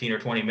get? 19 or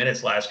 20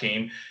 minutes last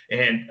game.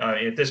 And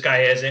if this guy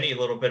has any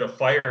little bit of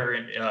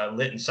fire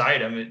lit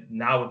inside him,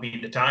 now would be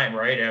the time,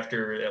 right?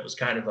 After that was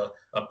kind of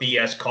a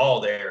BS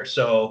call there.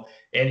 So,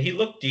 and he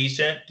looked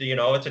decent.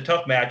 It's a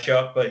tough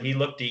matchup, but he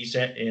looked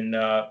decent. And,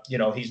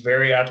 he's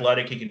very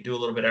athletic. He can do a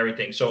little bit of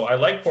everything. So I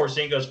like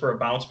Porzingis for a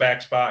bounce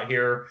back spot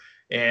here.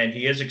 And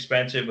he is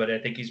expensive, but I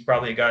think he's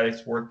probably a guy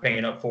that's worth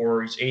paying up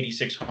for. He's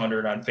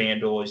 8,600 on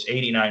FanDuel. He's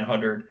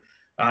 8,900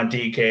 on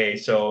DK.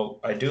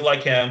 So I do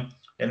like him.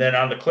 And then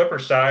on the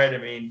Clippers side, I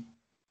mean,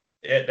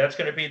 that's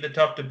going to be the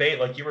tough debate.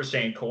 Like you were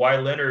saying,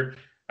 Kawhi Leonard,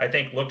 I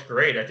think looked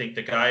great. I think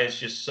the guy is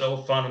just so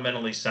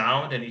fundamentally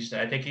sound, and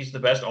I think he's the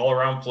best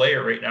all-around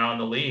player right now in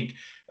the league.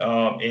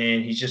 And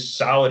he's just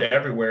solid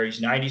everywhere. He's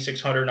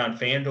 9,600 on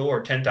FanDuel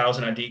or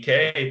 10,000 on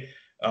DK.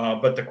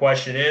 But the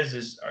question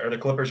is are the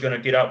Clippers going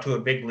to get out to a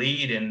big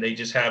lead? And they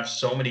just have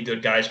so many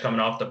good guys coming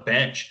off the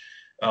bench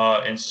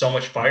and so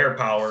much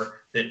firepower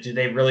that do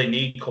they really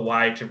need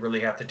Kawhi to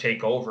really have to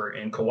take over?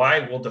 And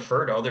Kawhi will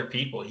defer to other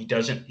people.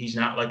 He's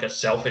not like a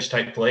selfish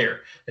type player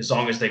as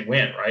long as they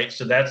win, right?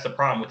 So that's the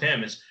problem with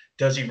him is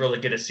does he really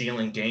get a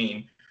ceiling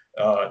game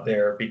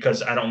there?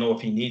 Because I don't know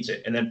if he needs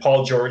it. And then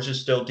Paul George is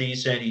still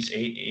decent. He's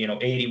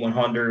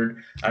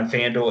 8,100 on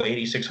FanDuel,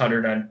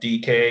 8,600 on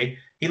DK.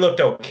 He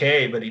looked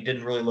okay, but he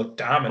didn't really look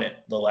dominant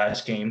the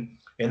last game.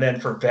 And then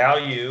for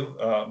value,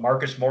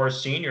 Marcus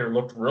Morris Sr.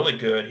 looked really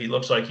good. He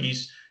looks like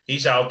he's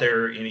out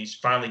there and he's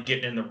finally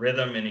getting in the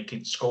rhythm and he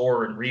can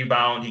score and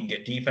rebound. He can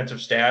get defensive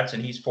stats,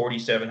 and he's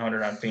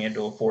 4,700 on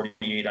FanDuel,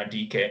 48 on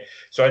DK.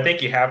 So I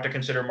think you have to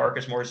consider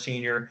Marcus Morris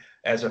Sr.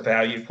 as a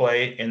value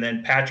play. And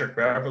then Patrick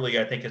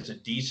Beverley, I think, is a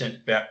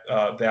decent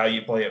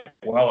value play as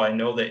well. I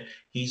know that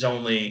he's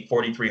only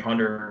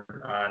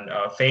 4,300 on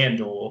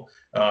FanDuel.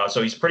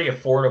 So he's pretty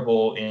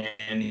affordable.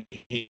 And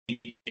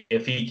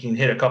if he can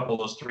hit a couple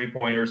of those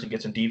 3-pointers and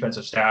get some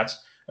defensive stats,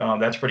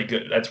 that's pretty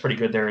good. That's pretty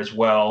good there as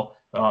well.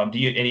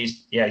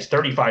 He's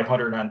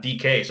 3,500 on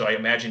DK. So I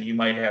imagine you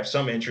might have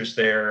some interest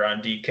there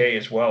on DK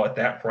as well at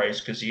that price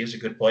because he is a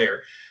good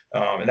player.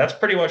 And that's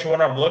pretty much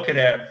what I'm looking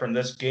at from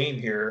this game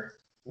here.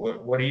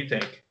 What do you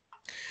think?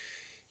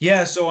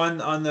 Yeah, so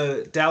on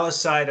the Dallas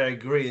side, I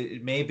agree.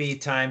 It may be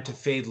time to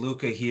fade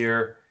Luka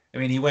here. I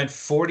mean, he went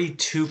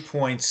 42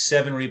 points,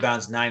 7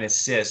 rebounds, 9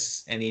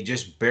 assists, and he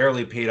just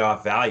barely paid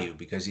off value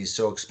because he's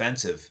so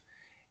expensive.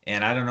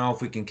 And I don't know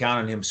if we can count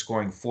on him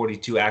scoring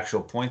 42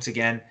 actual points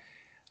again.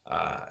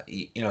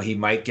 He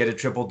might get a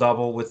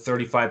triple-double with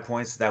 35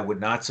 points. That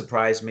would not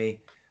surprise me.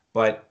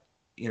 But,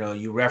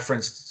 you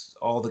referenced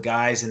all the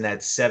guys in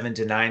that 7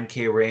 to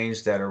 9K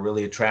range that are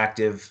really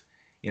attractive.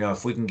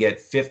 If we can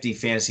get 50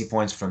 fantasy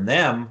points from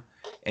them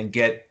and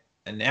get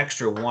an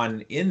extra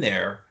one in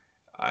there,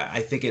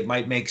 I think it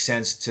might make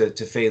sense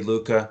to fade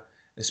Luka,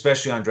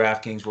 especially on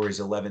DraftKings where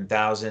he's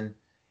 11,000.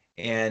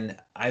 And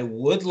I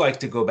would like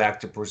to go back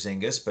to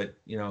Porzingis, but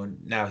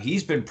now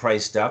he's been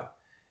priced up,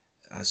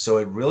 so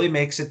it really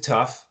makes it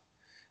tough.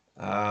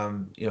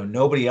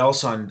 Nobody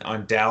else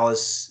on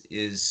Dallas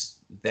is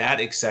that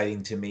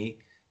exciting to me.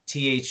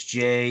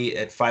 THJ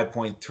at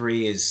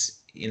 5.3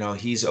 is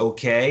he's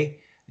okay.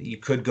 You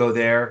could go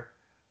there.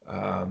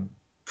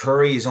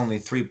 Curry is only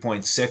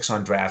 3.6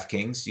 on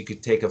DraftKings. You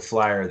could take a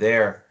flyer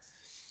there.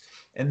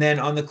 And then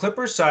on the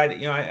Clippers side,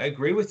 I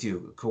agree with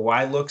you.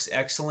 Kawhi looks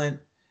excellent.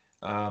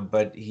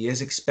 But he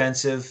is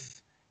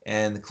expensive,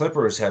 and the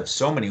Clippers have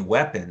so many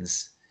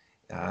weapons.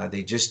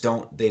 They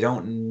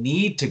don't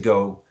need to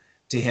go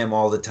to him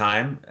all the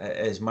time,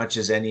 as much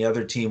as any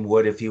other team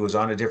would if he was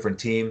on a different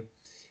team.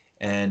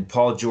 And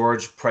Paul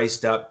George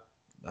priced up.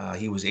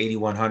 He was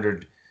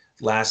 8,100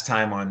 last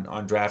time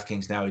on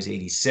DraftKings. Now he's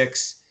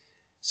 86.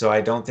 So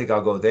I don't think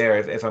I'll go there.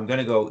 If I'm going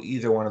to go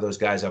either one of those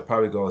guys, I'll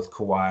probably go with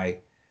Kawhi.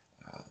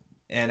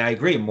 And I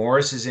agree.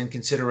 Morris is in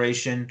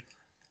consideration.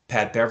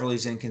 Pat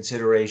Beverly's in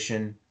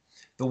consideration.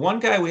 The one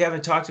guy we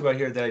haven't talked about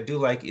here that I do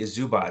like is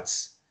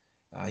Zubats.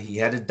 He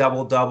had a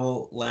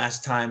double-double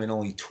last time in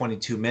only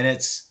 22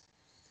 minutes.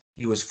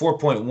 He was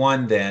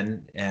 4.1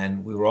 then,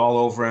 and we were all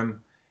over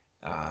him.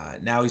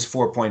 Now he's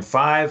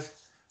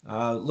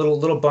 4.5.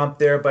 Little bump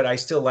there, but I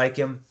still like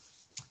him.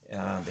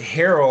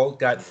 Harrell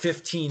got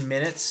 15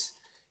 minutes,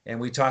 and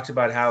we talked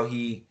about how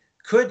he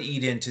could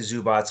eat into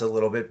Zubats a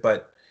little bit,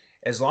 but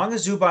as long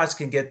as Zubats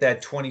can get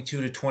that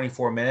 22 to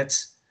 24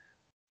 minutes,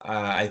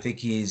 I think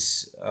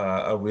he's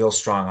a real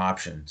strong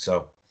option.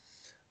 So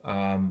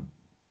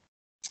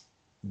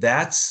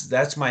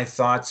that's my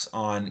thoughts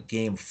on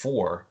Game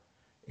 4.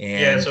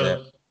 And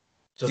so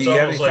do you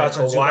have any thoughts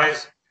on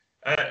Zubats?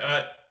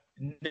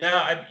 No,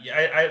 I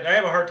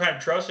have a hard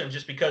time trusting him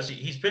just because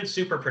he's been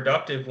super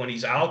productive when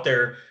he's out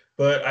there.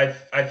 But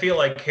I feel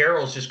like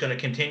Harrell's just going to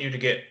continue to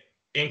get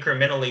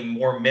incrementally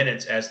more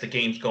minutes as the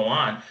games go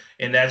on,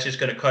 and that's just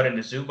going to cut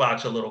into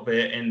Zubac a little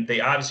bit. And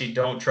they obviously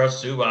don't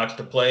trust Zubac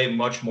to play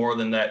much more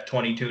than that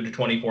 22 to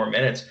 24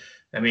 minutes.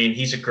 I mean,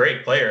 he's a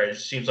great player. It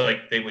seems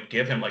like they would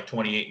give him like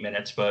 28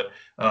 minutes, but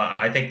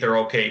I think they're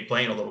okay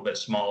playing a little bit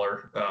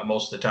smaller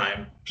most of the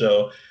time.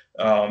 So,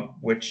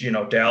 which,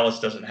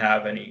 Dallas doesn't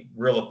have any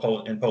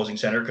real imposing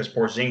center because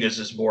Porzingis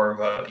is more of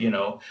a,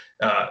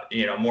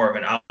 more of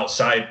an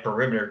outside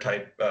perimeter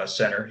type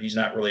center. He's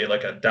not really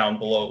like a down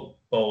below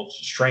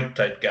strength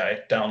type guy,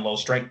 down low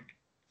strength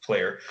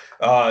player.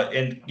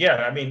 And yeah,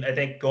 I mean, I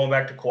think going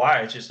back to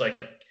Kawhi, it's just like,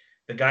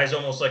 the guy's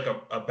almost like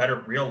a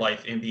better real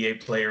life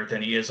NBA player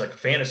than he is like a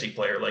fantasy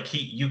player. Like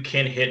you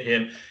can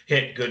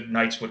hit good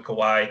nights with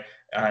Kawhi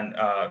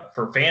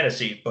for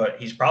fantasy, but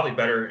he's probably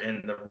better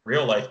in the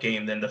real life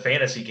game than the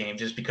fantasy game,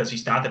 just because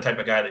he's not the type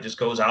of guy that just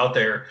goes out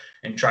there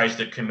and tries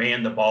to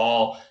command the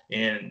ball.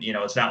 And,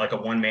 it's not like a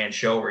one man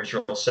show where he's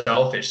real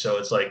selfish. So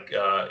it's like,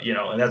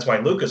 and that's why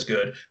Luka's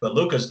good, but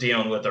Luka's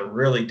dealing with a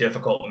really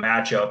difficult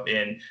matchup.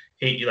 And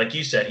he, like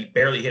you said, he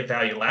barely hit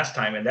value last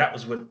time, and that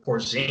was with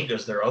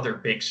Porzingis, their other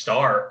big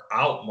star,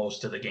 out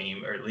most of the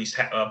game, or at least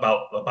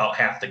about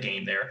half the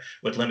game there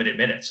with limited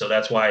minutes. So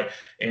that's why,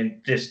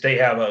 and they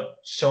have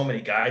so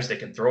many guys they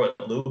can throw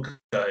at Luka,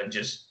 and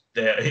just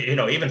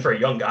even for a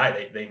young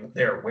guy, they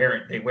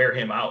wear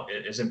him out.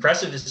 As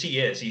impressive as he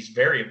is, he's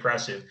very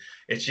impressive.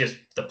 It's just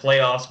the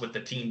playoffs with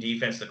the team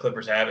defense the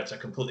Clippers have. It's a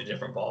completely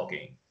different ball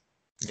game.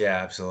 Yeah,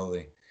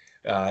 absolutely.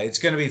 It's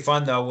going to be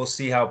fun though. We'll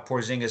see how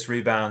Porzingis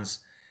rebounds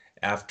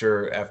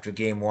after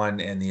Game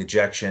 1 and the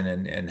ejection,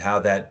 and how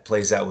that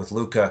plays out with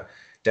Luka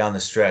down the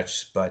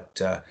stretch.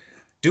 But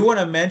do want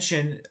to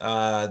mention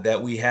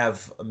that we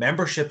have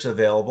memberships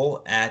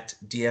available at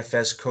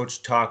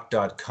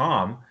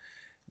dfscoachtalk.com.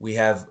 We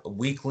have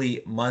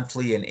weekly,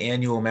 monthly, and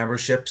annual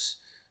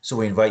memberships. So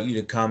we invite you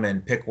to come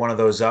and pick one of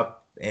those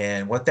up.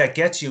 And what that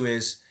gets you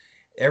is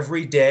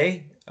every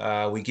day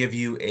we give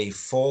you a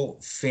full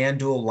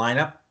FanDuel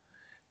lineup,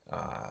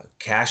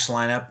 cash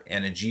lineup,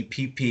 and a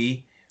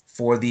GPP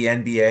for the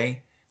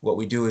NBA. What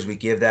we do is we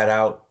give that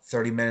out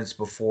 30 minutes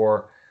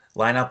before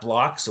lineup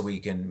lock, so we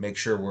can make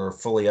sure we're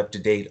fully up to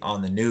date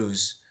on the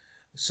news.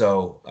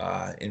 So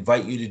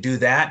invite you to do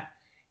that.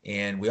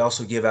 And we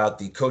also give out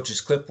the coach's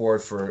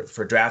clipboard for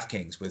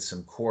DraftKings with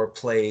some core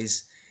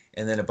plays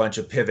and then a bunch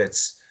of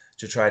pivots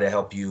to try to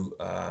help you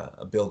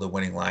build a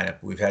winning lineup.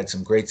 We've had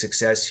some great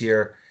success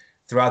here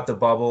throughout the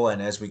bubble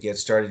and as we get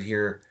started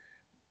here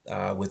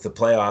with the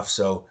playoffs.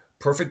 So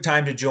perfect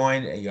time to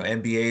join.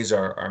 NBA is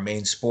our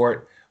main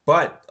sport,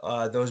 but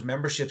those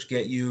memberships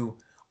get you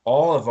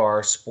all of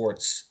our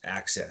sports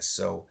access.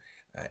 So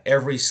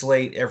every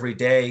slate, every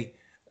day,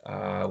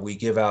 we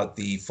give out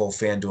the full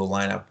FanDuel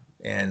lineup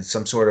and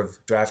some sort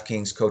of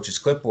DraftKings coach's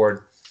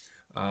clipboard.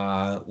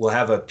 We'll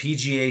have a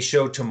PGA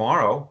show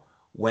tomorrow,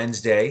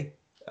 Wednesday,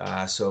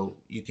 so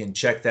you can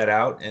check that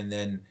out. And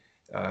then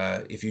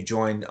if you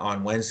join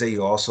on Wednesday,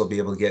 you'll also be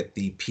able to get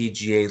the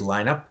PGA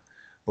lineup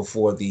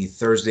before the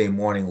Thursday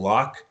morning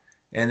lock.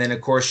 And then,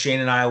 of course, Shane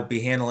and I will be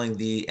handling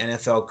the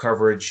NFL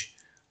coverage,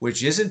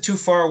 which isn't too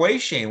far away,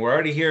 Shane. We're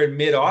already here in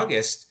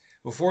mid-August.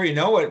 Before you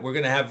know it, we're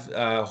going to have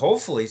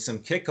hopefully some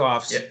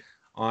kickoffs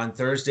on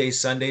Thursdays,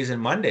 Sundays,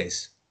 and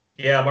Mondays.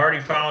 Yeah, I'm already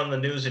following the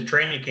news in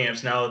training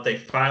camps now that they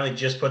finally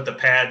just put the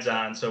pads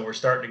on, so we're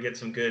starting to get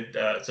some good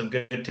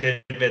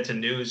tidbits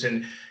and news.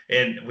 And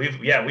we've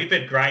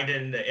been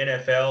grinding the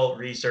NFL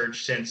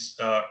research since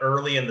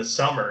early in the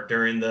summer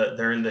during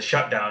the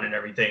shutdown and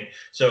everything.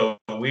 So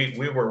we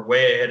were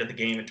way ahead of the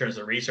game in terms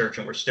of research,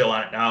 and we're still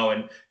on it now.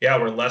 And yeah,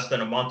 we're less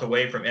than a month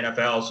away from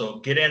NFL. So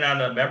get in on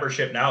the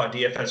membership now at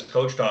DFS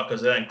Coach Talk,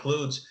 because that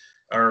includes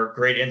our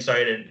great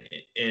insight in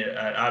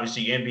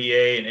obviously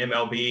NBA and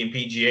MLB and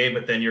PGA,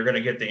 but then you're going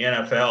to get the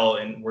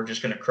NFL, and we're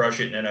just going to crush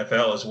it in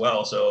NFL as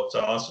well. So it's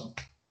awesome.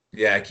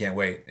 Yeah, I can't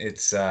wait.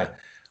 It's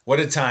what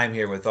a time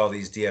here with all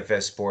these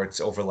DFS sports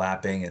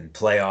overlapping and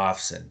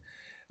playoffs, and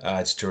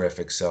it's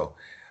terrific. So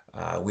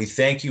we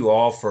thank you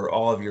all for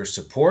all of your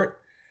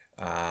support.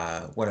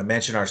 Want to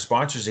mention our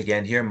sponsors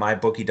again here,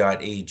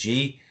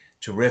 mybookie.ag.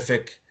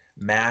 Terrific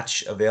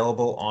match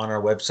available on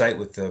our website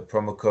with the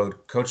promo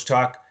code Coach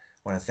Talk.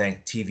 Want to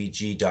thank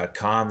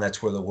tvg.com.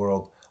 That's where the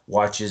world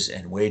watches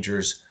and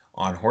wagers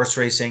on horse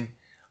racing.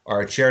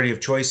 Our charity of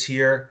choice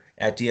here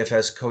at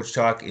DFS Coach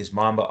Talk is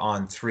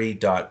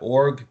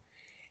mambaon3.org.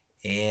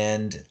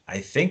 And I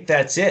think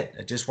that's it.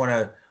 I just want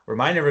to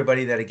remind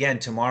everybody that, again,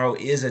 tomorrow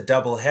is a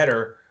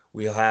doubleheader.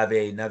 We'll have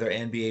another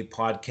NBA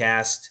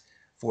podcast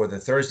for the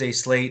Thursday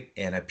slate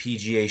and a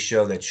PGA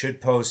show that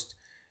should post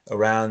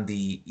around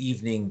the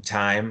evening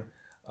time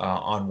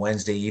on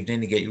Wednesday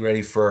evening to get you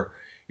ready for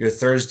your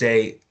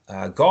Thursday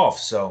golf.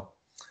 So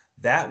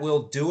that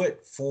will do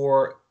it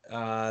for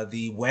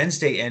the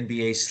Wednesday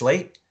NBA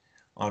slate.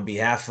 On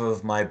behalf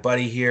of my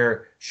buddy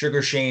here,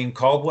 Sugar Shane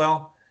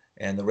Caldwell,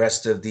 and the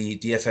rest of the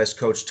DFS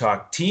Coach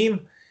Talk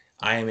team,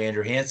 I am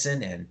Andrew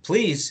Hansen, and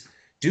please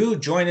do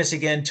join us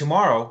again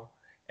tomorrow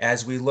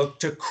as we look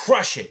to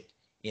crush it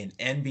in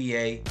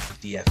NBA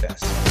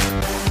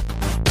DFS.